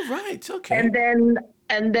 Oh, right. Okay.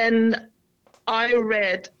 And then I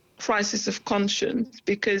read Crisis of Conscience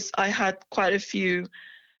because I had quite a few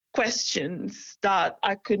questions that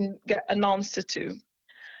I couldn't get an answer to.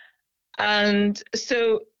 And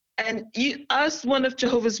you, as one of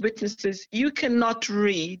Jehovah's Witnesses, you cannot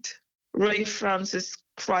read Ray France's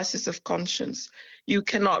Crisis of Conscience. You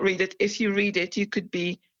cannot read it. If you read it, you could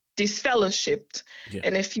be disfellowshipped. Yeah.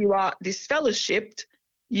 And if you are disfellowshipped,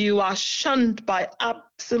 you are shunned by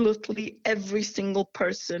absolutely every single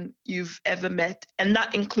person you've ever met. And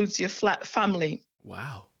that includes your family.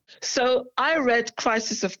 Wow. So I read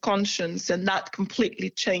Crisis of Conscience, and that completely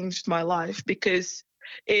changed my life because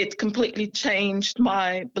it completely changed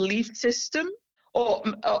my belief system, or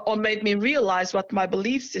made me realize what my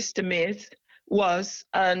belief system was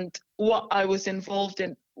and what I was involved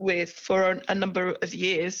with for a number of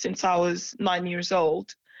years since I was 9 years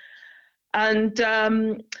old. And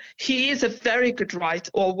he is a very good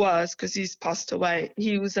writer, or was, because he's passed away.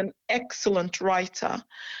 He was an excellent writer.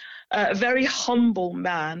 A very humble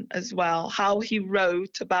man as well. How he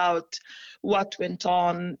wrote about what went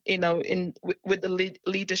on, with the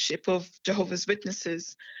leadership of Jehovah's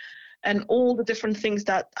Witnesses, and all the different things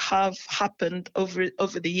that have happened over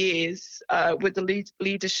the years with the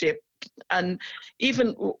leadership, and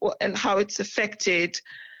even and how it's affected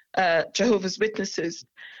Jehovah's Witnesses.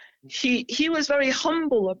 He was very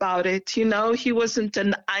humble about it. He wasn't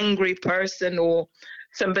an angry person or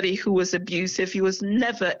somebody who was abusive. He was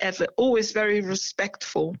never, ever, always very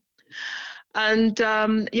respectful. And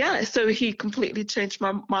yeah, so he completely changed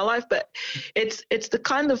my life. But it's the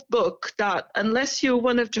kind of book that, unless you're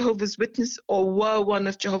one of Jehovah's Witnesses or were one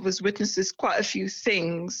of Jehovah's Witnesses, quite a few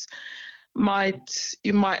things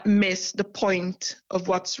you might miss the point of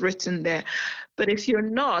what's written there. But if you're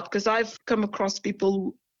not, because I've come across people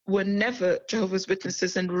who were never Jehovah's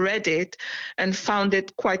Witnesses and read it and found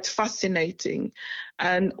it quite fascinating.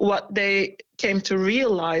 And what they came to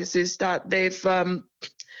realize is that they've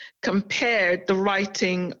compared the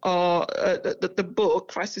writing or the book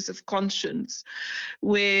Crisis of Conscience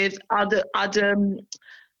with other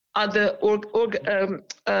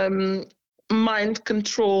mind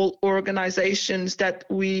control organizations that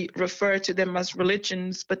we refer to them as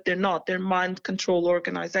religions, but they're not. They're mind control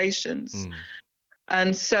organizations.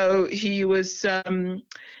 And so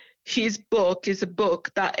his book is a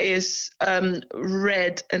book that is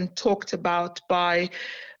read and talked about by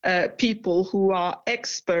people who are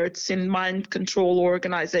experts in mind control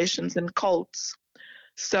organizations and cults.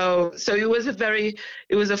 So it was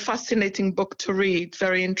a fascinating book to read,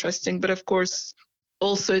 very interesting, but of course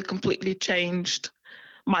also it completely changed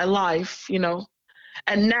my life, you know.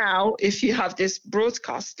 And now if you have this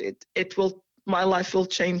broadcasted, my life will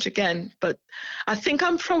change again. But I think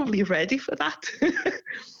I'm probably ready for that.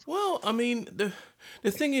 Well, I mean,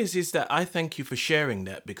 the thing is that I thank you for sharing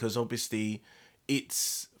that, because obviously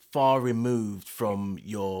it's far removed from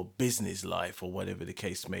your business life or whatever the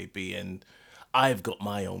case may be. And I've got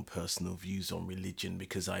my own personal views on religion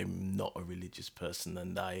because I'm not a religious person,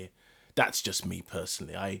 and that's just me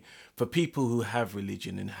personally. For people who have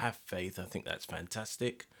religion and have faith, I think that's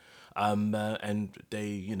fantastic. And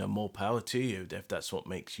they, more power to you if that's what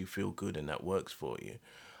makes you feel good and that works for you.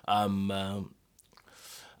 I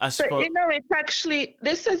But suppose.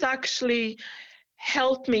 this has actually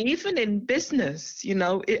helped me even in business. You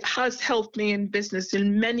know, it has helped me in business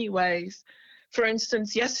in many ways. For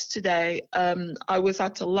instance, yesterday I was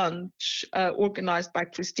at a lunch organized by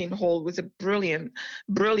Christine Hall. It was a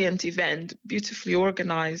brilliant event, beautifully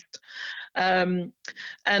organized. And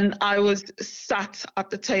I was sat at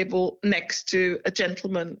the table next to a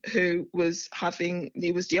gentleman he was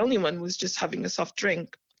the only one who was just having a soft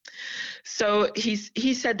drink. So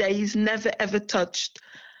he said that he's never ever touched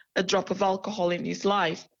a drop of alcohol in his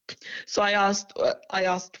life. So I asked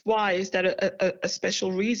why. Is there a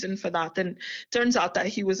special reason for that? And turns out that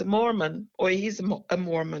he was a Mormon, or he's a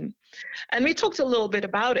Mormon. And we talked a little bit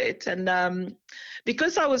about it. And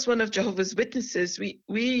because I was one of Jehovah's Witnesses, we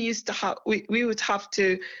would have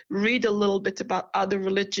to read a little bit about other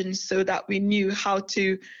religions so that we knew how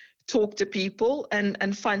to talk to people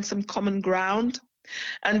and find some common ground.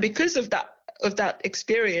 And because of that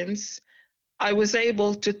experience, I was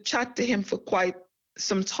able to chat to him for quite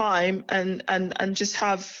some time and just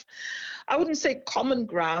have, I wouldn't say common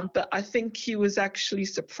ground, but I think he was actually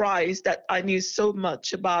surprised that I knew so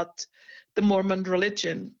much about the Mormon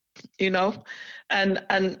religion, you know. And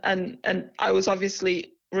I was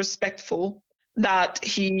obviously respectful that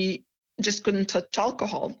he just couldn't touch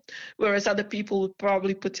alcohol, whereas other people would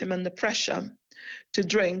probably put him under pressure to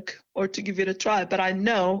drink or to give it a try. But I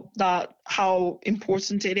know that how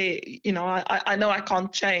important it is. You know, I know I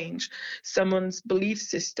can't change someone's belief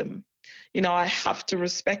system. You know, I have to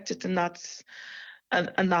respect it, and that's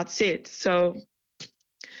it. So,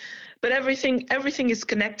 but everything is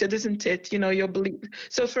connected, isn't it? You know, your belief.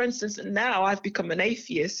 So, for instance, now I've become an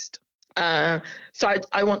atheist. So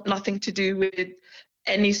I want nothing to do with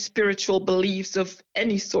any spiritual beliefs of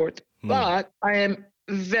any sort. But I am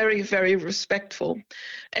very, very respectful.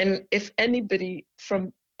 And if anybody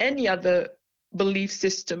from any other belief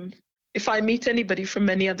system, if I meet anybody from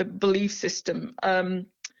any other belief system,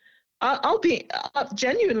 I'll be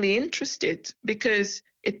genuinely interested, because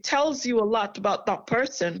it tells you a lot about that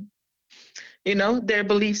person, you know, their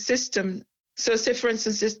belief system. So say, for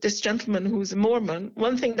instance, this gentleman who's a Mormon,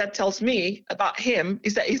 one thing that tells me about him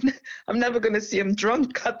is that I'm never going to see him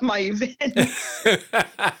drunk at my events.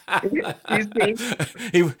 You see?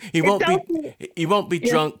 He It won't tells me, he won't be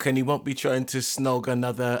yeah, drunk, and he won't be trying to snog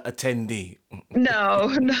another attendee.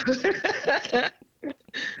 no.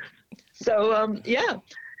 So yeah.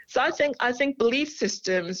 So I think belief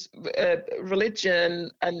systems,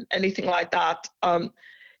 religion, and anything like that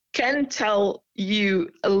can tell you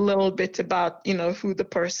a little bit about, you know, who the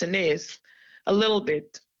person is, a little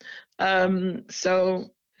bit.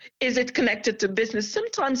 So is it connected to business?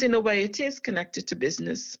 Sometimes in a way it is connected to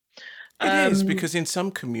business. It is, because in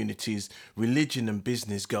some communities, religion and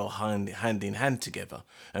business go hand in hand together,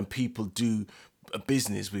 and people do a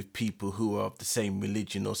business with people who are of the same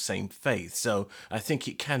religion or same faith. So I think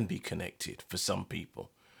it can be connected for some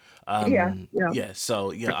people. Yeah, yeah. Yeah,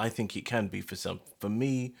 so yeah, I think it can be for some. For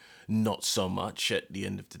me, not so much. At the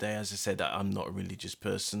end of the day, as I said, I'm not a religious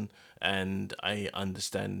person, and I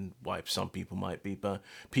understand why some people might be, but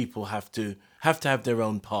people have their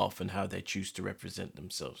own path and how they choose to represent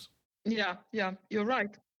themselves. Yeah, yeah, you're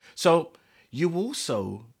right. So you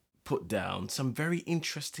also put down some very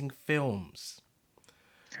interesting films.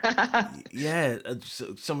 Yeah,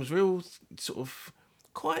 some real sort of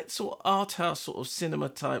quite sort of art house sort of cinema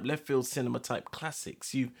type, left field cinema type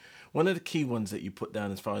classics. You one of the key ones that you put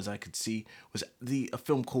down, as far as I could see, was a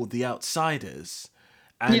film called The Outsiders,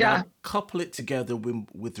 and I Yeah, couple it together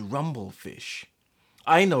with Rumblefish.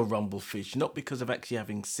 I know Rumblefish not because of actually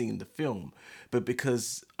having seen the film, but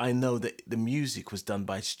because I know that the music was done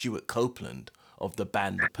by Stuart Copeland of the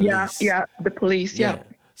band The yeah, Police. yeah. The police. Yeah, Yeah.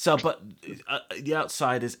 So, but The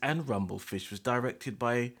Outsiders and Rumblefish was directed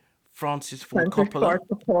by Francis Ford Francis Coppola. Ford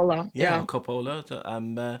Coppola. Yeah, Yeah.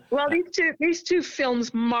 Coppola. Well, these two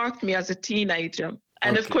films marked me as a teenager,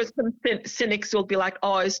 and of Okay. course, some cynics will be like,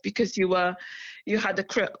 "Oh, it's because you had a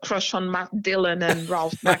crush on Matt Dillon and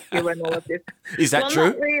Ralph Macchio and all of this." Is that Well,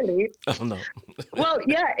 not true? really. Oh no. Well,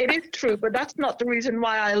 yeah, it is true, but that's not the reason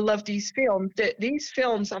why I love these films. These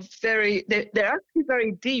films are they're actually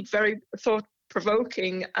very deep, very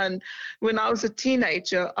thought-provoking. And when I was a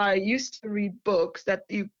teenager, I used to read books that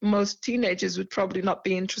most teenagers would probably not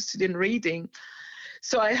be interested in reading.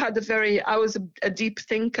 So I was a deep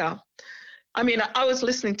thinker. I mean, I was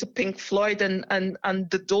listening to Pink Floyd and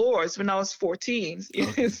The Doors when I was 14.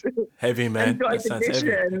 Okay. So, Heavy, man. Enjoy That sounds heavy.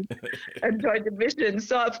 Division, Enjoy Division.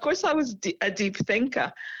 So of course I was a deep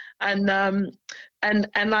thinker, and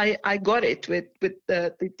I got it with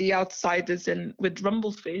the Outsiders and with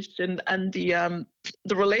Rumblefish and the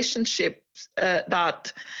relationships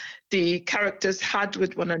that the characters had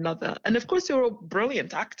with one another, and of course they were all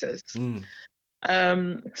brilliant actors. Mm.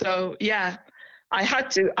 So yeah, I had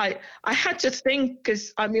to think,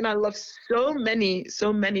 because I mean I love so many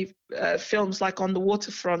films, like On the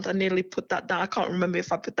Waterfront. I nearly put that down. I can't remember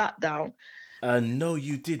if I put that down. No,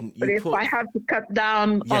 you didn't. But You if I put. have to cut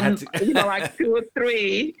down You had on, like to. 2 or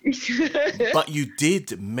 3. But you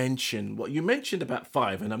did mention what you mentioned about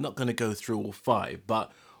five, and I'm not going to go through all five.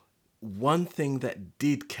 But one thing that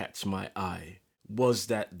did catch my eye was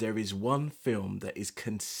that there is one film that is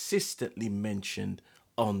consistently mentioned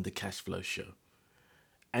on the Cash Flow Show,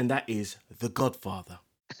 and that is The Godfather.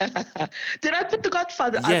 Did I put The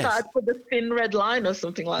Godfather? I thought I Yes. put The Thin Red Line or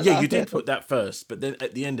something like Yeah, you that. did put that first, but then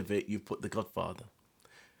at the end of it, you put The Godfather.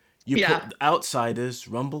 You Yeah, put Outsiders,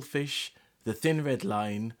 Rumblefish, The Thin Red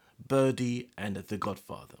Line, Birdie, and The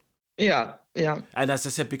Godfather. yeah, yeah. And as I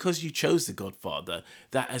said, because you chose The Godfather,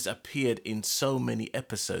 that has appeared in so many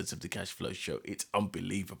episodes of the Cash Flow Show. It's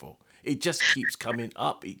unbelievable. It just keeps coming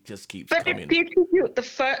up. It just keeps But it coming. teaches you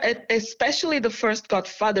especially the first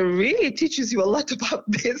Godfather, really teaches you a lot about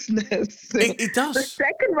business. It The does.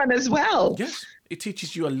 second one as well. Yes. It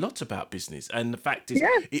teaches you a lot about business. And the fact is,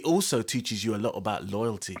 Yes, it also teaches you a lot about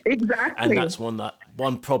loyalty. And exactly. that's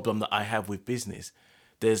one problem that I have with business.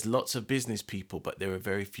 There's lots of business people, but there are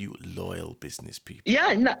very few loyal business people.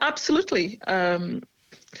 Yeah, no, absolutely.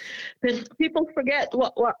 Then people forget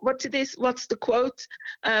what it is. What's the quote?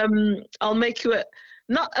 I'll make you a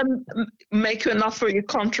not make you an offer you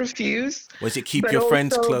can't refuse, Was it keep but your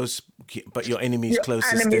friends also close, but your enemies your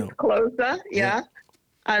closer enemies still? closer. Yeah, Yeah,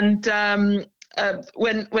 and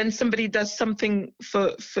when somebody does something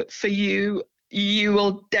for you, you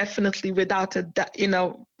will definitely, without a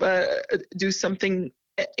do something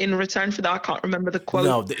in return for that. I can't remember the quote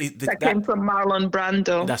no, that came from Marlon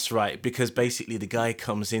Brando. that's right. Because basically, the guy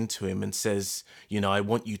comes into him and says, I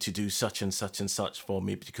want you to do such and such and such for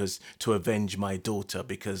me because to avenge my daughter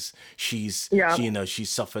because Yeah, she's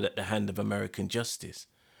suffered at the hand of American justice.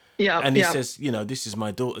 yeah, And he yeah, says, this is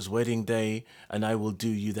my daughter's wedding day, and I will do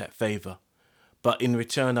you that favor. But in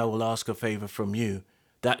return, I will ask a favor from you.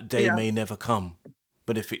 That day yeah. may never come,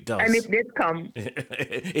 but if it And does, it did come.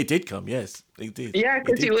 it did come. Yes, it did. Yeah, It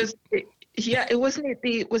because did. yeah, it wasn't it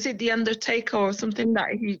the was it the Undertaker or something that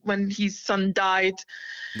when his son died,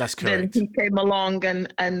 That's then correct. he came along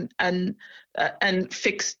and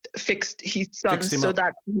fixed his son Fixed him so up.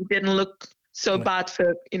 that he didn't look so Yeah. bad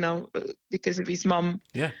for because of his mom.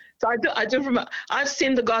 Yeah. So I do remember. I've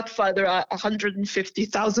seen The Godfather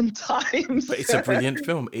 150,000 times. But it's a brilliant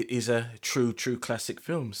film. It is a true classic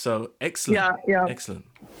film. So excellent. Yeah, yeah. Excellent.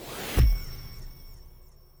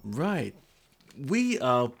 Right. We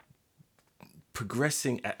are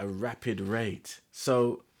progressing at a rapid rate.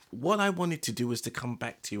 So what I wanted to do was to come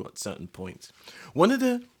back to you at certain points. One of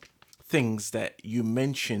the things that you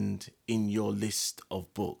mentioned in your list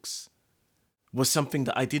of books was something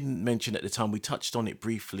that I didn't mention at the time. We touched on it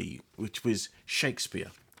briefly, which was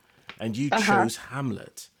Shakespeare, and you Uh-huh. chose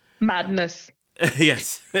Hamlet. Madness.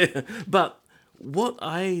 Yes, but what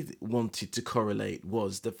I wanted to correlate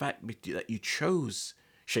was the fact that you chose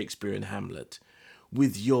Shakespeare and Hamlet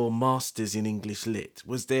with your masters in English lit.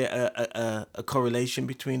 Was there a correlation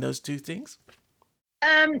between those two things?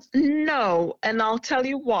 No, and I'll tell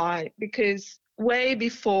you why. Because way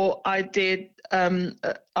before I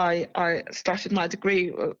started my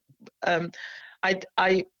degree.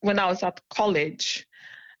 I when I was at college,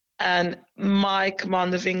 and my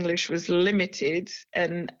command of English was limited,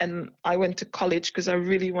 and I went to college because I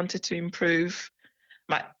really wanted to improve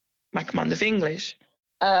my my command of English.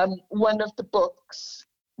 One of the books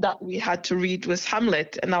that we had to read was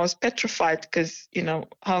Hamlet, and I was petrified because,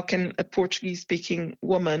 how can a Portuguese speaking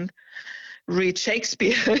woman read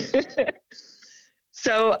Shakespeare?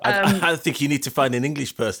 so I, um, I think you need to find an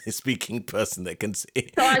English person, a speaking person that can so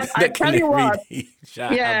I that tell can you read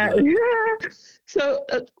what, yeah, Hamlet. yeah. So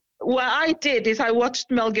what I did is I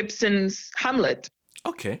watched Mel Gibson's Hamlet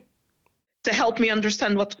Okay. to help me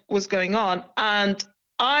understand what was going on. And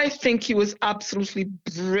I think he was absolutely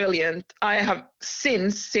brilliant. I have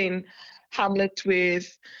since seen Hamlet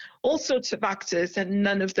with all sorts of actors, and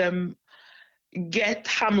none of them get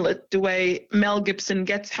Hamlet the way Mel Gibson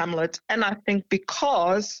gets Hamlet. And I think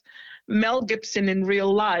because Mel Gibson in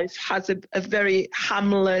real life has a very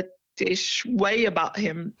Hamlet-ish way about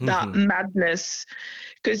him, that madness,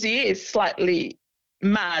 because he is slightly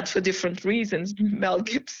mad for different reasons, Mel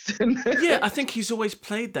Gibson. Yeah, I think he's always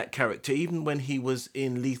played that character, even when he was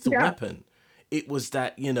in Lethal Yeah, Weapon. It was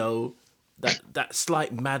that, that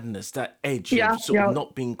slight madness, that edge yeah, of sort of yeah.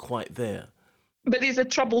 not being quite there. But he's a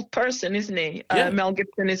troubled person, isn't he? Yeah. Mel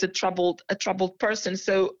Gibson is a troubled person.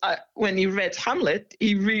 So when he read Hamlet,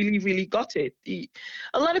 he really, really got it.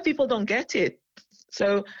 A lot of people don't get it.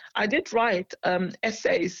 So I did write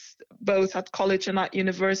essays both at college and at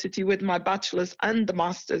university with my bachelor's and the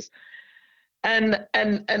master's, and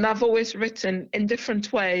I've always written in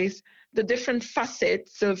different ways the different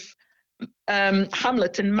facets of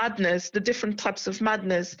Hamlet and madness, the different types of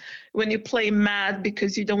madness. When you play mad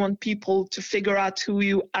because you don't want people to figure out who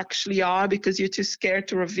you actually are because you're too scared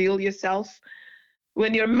to reveal yourself.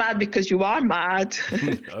 When you're mad because you are mad.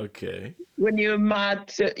 Okay. When you're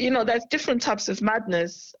mad, there's different types of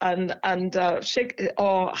madness, and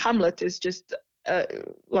or Hamlet is just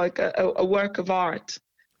like a work of art.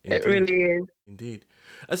 It Indeed. really is. Indeed.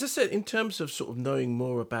 As I said, in terms of sort of knowing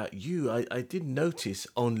more about you, I did notice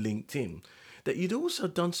on LinkedIn that you'd also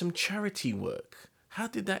done some charity work. How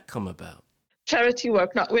did that come about? Charity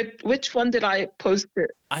work. Now, which one did I post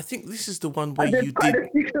it? I think this is the one I where did you quite did. a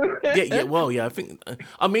few. Yeah, yeah. Well, yeah. I think.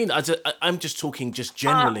 I mean, I'm just talking just uh,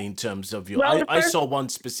 generally in terms of your. well, I the I first saw one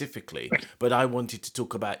specifically, but I wanted to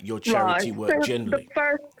talk about your right. charity So work the generally.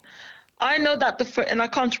 first, I know that the first, and I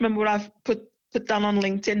can't remember what I've put down on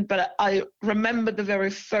LinkedIn, but I remember the very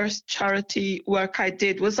first charity work I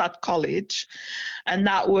did was at college, and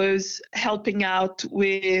that was helping out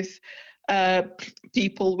with uh,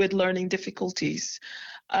 people with learning difficulties.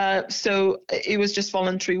 So it was just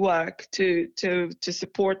voluntary work to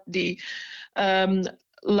support the um,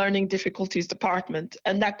 learning difficulties department,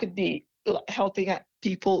 and that could be helping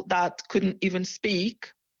people that couldn't even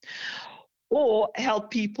speak, or help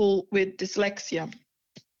people with dyslexia.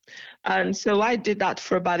 And so I did that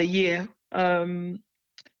for about a year.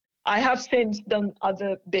 I have since done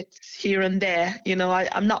other bits here and there.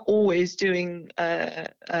 I'm not always doing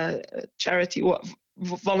charity work,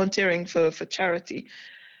 volunteering for charity,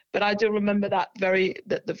 but I do remember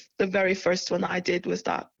the very first one I did was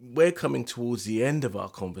that. We're coming towards the end of our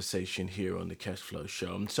conversation here on the Cash Flow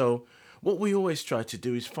Show, and so what we always try to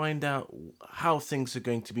do is find out how things are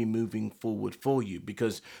going to be moving forward for you,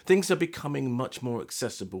 because things are becoming much more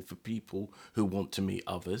accessible for people who want to meet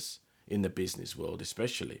others in the business world,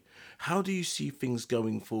 especially. How do you see things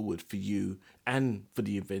going forward for you and for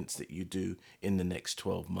the events that you do in the next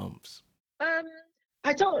 12 months? Um,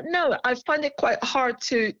 I don't know. I find it quite hard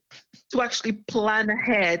to actually plan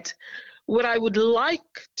ahead. What I would like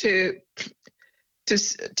to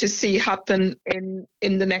see happen in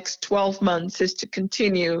the next 12 months is to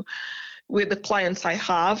continue with the clients I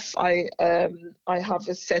have. I have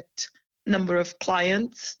a set number of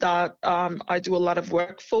clients that I do a lot of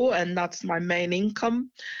work for, and that's my main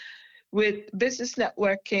income. With business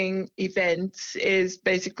networking events is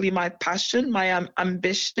basically my passion, my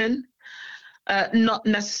ambition, not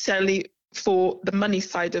necessarily for the money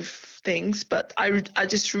side of things, but I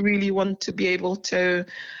just really want to be able to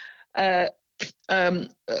uh, um,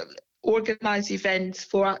 uh, organize events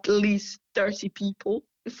for at least 30 people.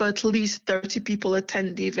 if at least 30 people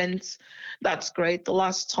attend the events, that's great. The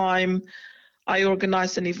last time I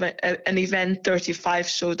organized an event, 35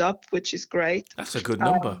 showed up, which is great. That's a good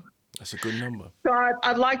number. That's a good number. So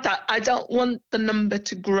I like that. I don't want the number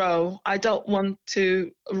to grow. I don't want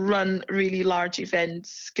to run really large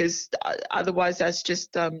events because otherwise that's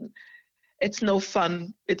just it's no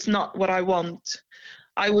fun. It's not what I want.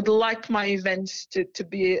 I would like my events to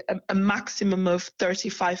be a maximum of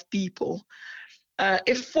 35 people.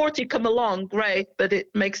 If 40 come along, great, but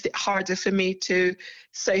it makes it harder for me to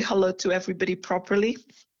say hello to everybody properly.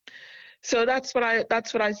 So that's what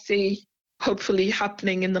I see hopefully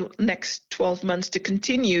happening in the next 12 months, to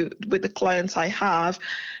continue with the clients I have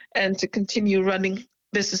and to continue running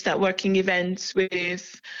business networking events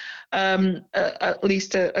with at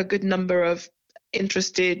least a good number of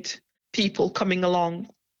interested people coming along,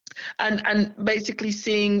 and basically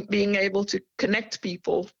being able to connect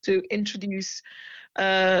people, to introduce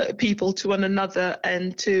people to one another,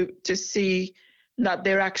 and to see that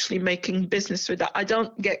they're actually making business with that. I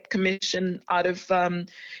don't get commission out of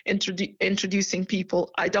introducing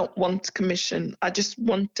people. I don't want commission. I just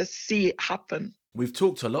want to see it happen. We've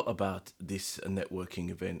talked a lot about this networking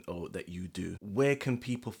event or that you do. Where can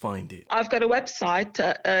people find it? I've got a website,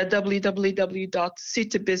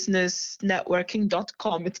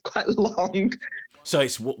 www.citybusinessnetworking.com. It's quite long. So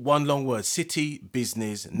it's one long word,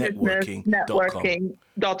 citybusinessnetworking.com.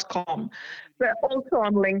 Businessnetworking.com. But also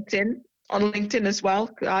on LinkedIn as well.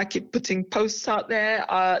 I keep putting posts out there.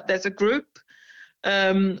 There's a group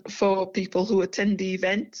for people who attend the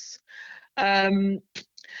events.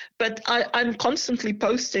 But I'm constantly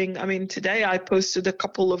posting. I mean, today I posted a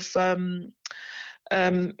couple of, a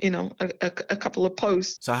couple of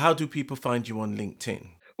posts. So how do people find you on LinkedIn?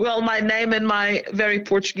 Well, my name and my very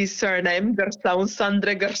Portuguese surname, Garção,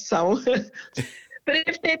 Sandra Garção. But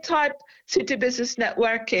if they type City Business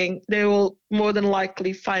Networking, they will more than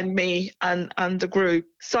likely find me and the group.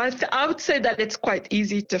 So I would say that it's quite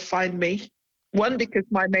easy to find me. One, because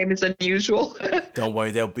my name is unusual. Don't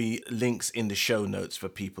worry, there'll be links in the show notes for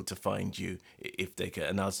people to find you if they can.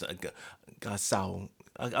 And I was Garção.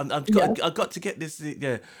 I got to get this.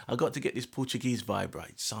 Yeah, I got to get this Portuguese vibe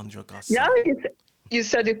right. Sandra Garção. Yeah, you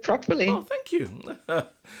said it properly. Oh, thank you.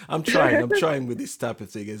 I'm trying with this type of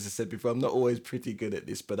thing. As I said before, I'm not always pretty good at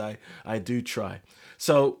this, but I do try.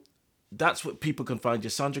 So that's what people can find you.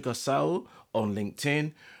 Sandra Garção on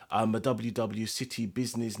LinkedIn.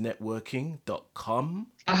 www.citybusinessnetworking.com.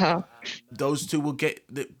 Those two will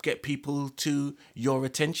get people to your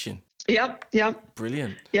attention. Yep.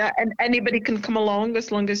 Brilliant. Yeah, and anybody can come along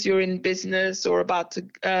as long as you're in business or about to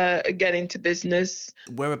get into business.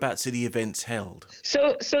 Whereabouts are the events held?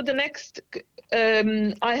 So the next,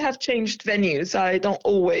 I have changed venues. I don't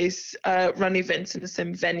always run events in the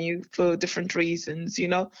same venue for different reasons, you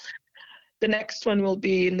know. The next one will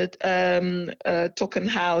be in the Token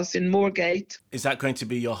House in Moorgate. Is that going to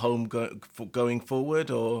be your home going forward,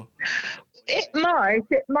 or? It might.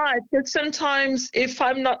 Because sometimes if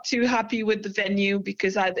I'm not too happy with the venue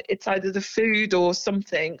because it's either the food or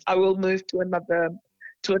something, I will move to another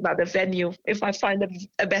venue. If I find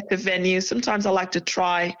a better venue, sometimes I like to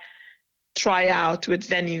try out with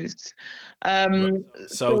venues.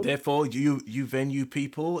 So therefore, you venue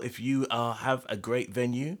people, if you have a great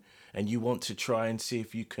venue and you want to try and see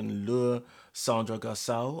if you can lure Sandra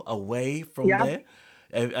Garção away from there,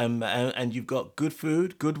 and you've got good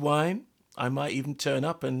food, good wine, I might even turn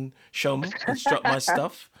up and show them, instruct my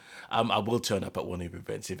stuff. I will turn up at one of your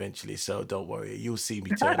events eventually, so don't worry. You'll see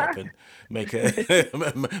me turn up and make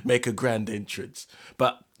a grand entrance.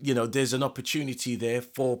 But there's an opportunity there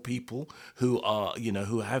for people who are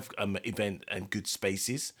who have event and good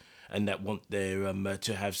spaces, and that want their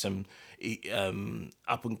to have some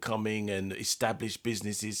up and coming and established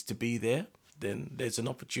businesses to be there. Then there's an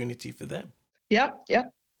opportunity for them. Yeah.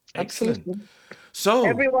 Excellent. Absolutely. So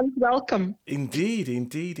Everyone's welcome.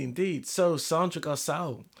 Indeed. So Sandra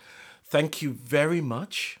Garção, thank you very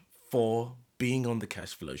much for being on the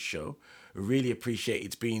Cash Flow Show. Really appreciate it.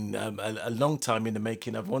 It's been a long time in the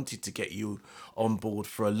making. I've wanted to get you on board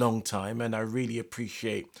for a long time, and I really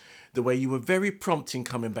appreciate the way you were very prompt in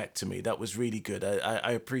coming back to me. That was really good.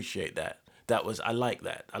 I appreciate that. I like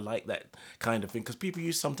that. I like that kind of thing, because people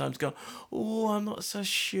used sometimes go, oh, I'm not so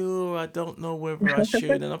sure. I don't know whether I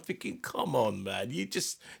should. And I'm thinking, come on, man, you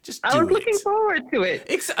just do it. I was looking forward to it.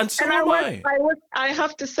 And so am I. I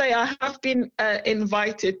have to say, I have been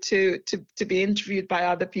invited to be interviewed by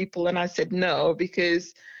other people, and I said no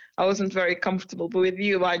because I wasn't very comfortable. But with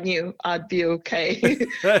you, I knew I'd be okay.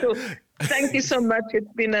 So thank you so much.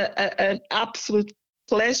 It's been an absolute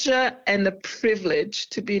pleasure and a privilege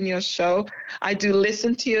to be in your show. I do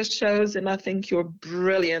listen to your shows, and I think you're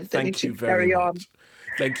brilliant, and you Thank you should very carry on. much.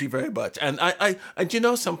 Thank you very much. And and you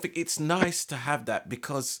know something, it's nice to have that,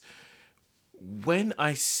 because when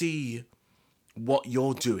I see what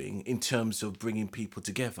you're doing in terms of bringing people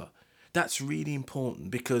together, that's really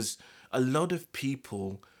important, because a lot of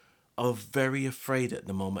people are very afraid at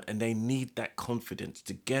the moment, and they need that confidence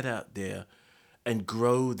to get out there and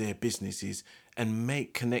grow their businesses and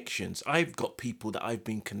make connections. I've got people that I've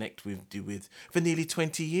been connected with for nearly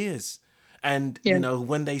 20 years. And, Yeah.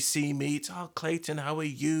 when they see me, it's, oh, Clayton, how are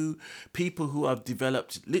you? People who I've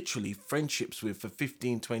developed literally friendships with for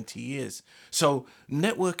 15, 20 years. So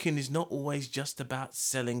networking is not always just about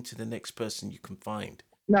selling to the next person you can find,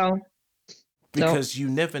 No, no. because you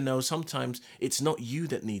never know. Sometimes it's not you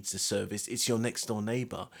that needs the service, it's your next door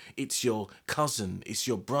neighbor, it's your cousin, it's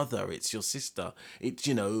your brother, it's your sister, it's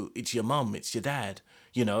it's your mum, it's your dad.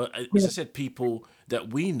 As I said, people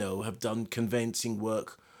that we know have done conveyancing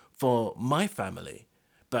work for my family,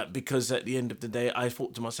 but because at the end of the day I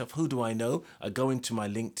thought to myself, who do I know? I go into my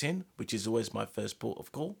LinkedIn, which is always my first port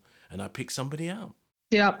of call, and I pick somebody out.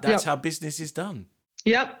 Yeah, That's how business is done.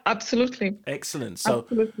 yeah, absolutely. Excellent. So,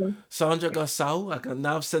 Absolutely. Sandra Garção, I can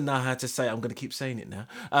now know how to say it. I'm going to keep saying it now.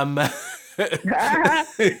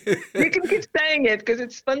 You can keep saying it because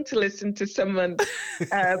it's fun to listen to someone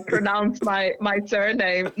pronounce my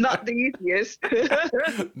surname. Not the easiest.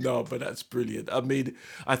 No, but that's brilliant. I mean,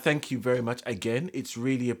 I thank you very much. Again, it's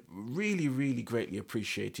really, really, really greatly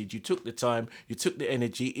appreciated. You took the time, you took the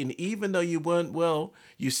energy, and even though you weren't well,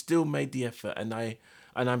 you still made the effort, and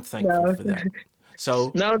I'm thankful No. for that.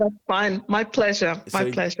 So, No, that's fine. My pleasure.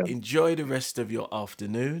 My pleasure. enjoy the rest of your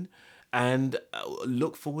afternoon, and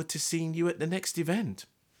look forward to seeing you at the next event.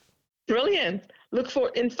 Brilliant. Look for.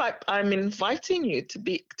 In fact, I'm inviting you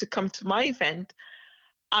to come to my event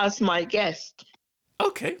as my guest.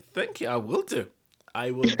 Okay, thank you. I will do.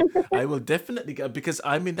 I will. I will definitely go, because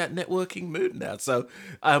I'm in that networking mood now. So,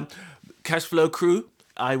 Cashflow crew,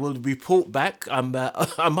 I will report back. I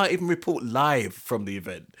might even report live from the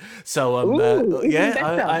event. So Ooh, even yeah,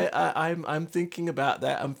 better. I'm thinking about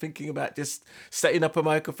that. I'm thinking about just setting up a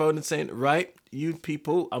microphone and saying, right, you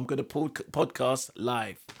people, I'm going to podcast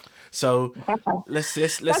live. So let's see.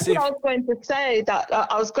 That's See what I was going to say. That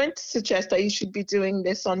I was going to suggest that you should be doing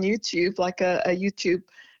this on YouTube, like a YouTube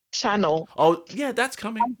channel. Oh yeah, that's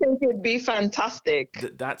coming. I think it'd be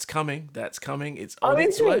fantastic. That's coming. That's coming. It's Oh, on is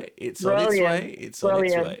its it? way. It's on its Brilliant. way. It's on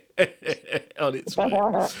its Brilliant. way. On its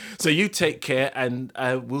way. So you take care, and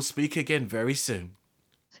we'll speak again very soon.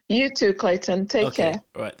 You too, Clayton. Take Okay. care.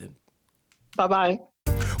 All right then. Bye-bye.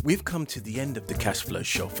 We've come to the end of the Cashflow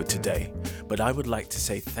Show for today, but I would like to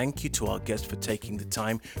say thank you to our guests for taking the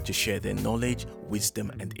time to share their knowledge,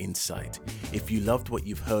 wisdom, and insight. If you loved what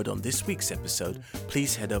you've heard on this week's episode,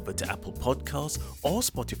 please head over to Apple Podcasts or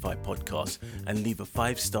Spotify Podcasts and leave a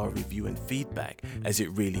 5-star review and feedback, as it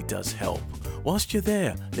really does help. Whilst you're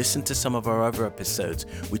there, listen to some of our other episodes,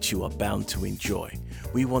 which you are bound to enjoy.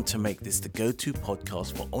 We want to make this the go-to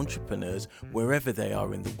podcast for entrepreneurs wherever they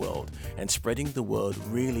are in the world, and spreading the word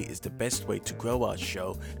really is the best way to grow our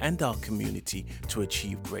show and our community to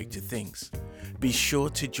achieve greater things. Be sure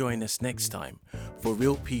to join us next time for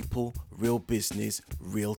real people, real business,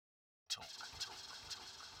 real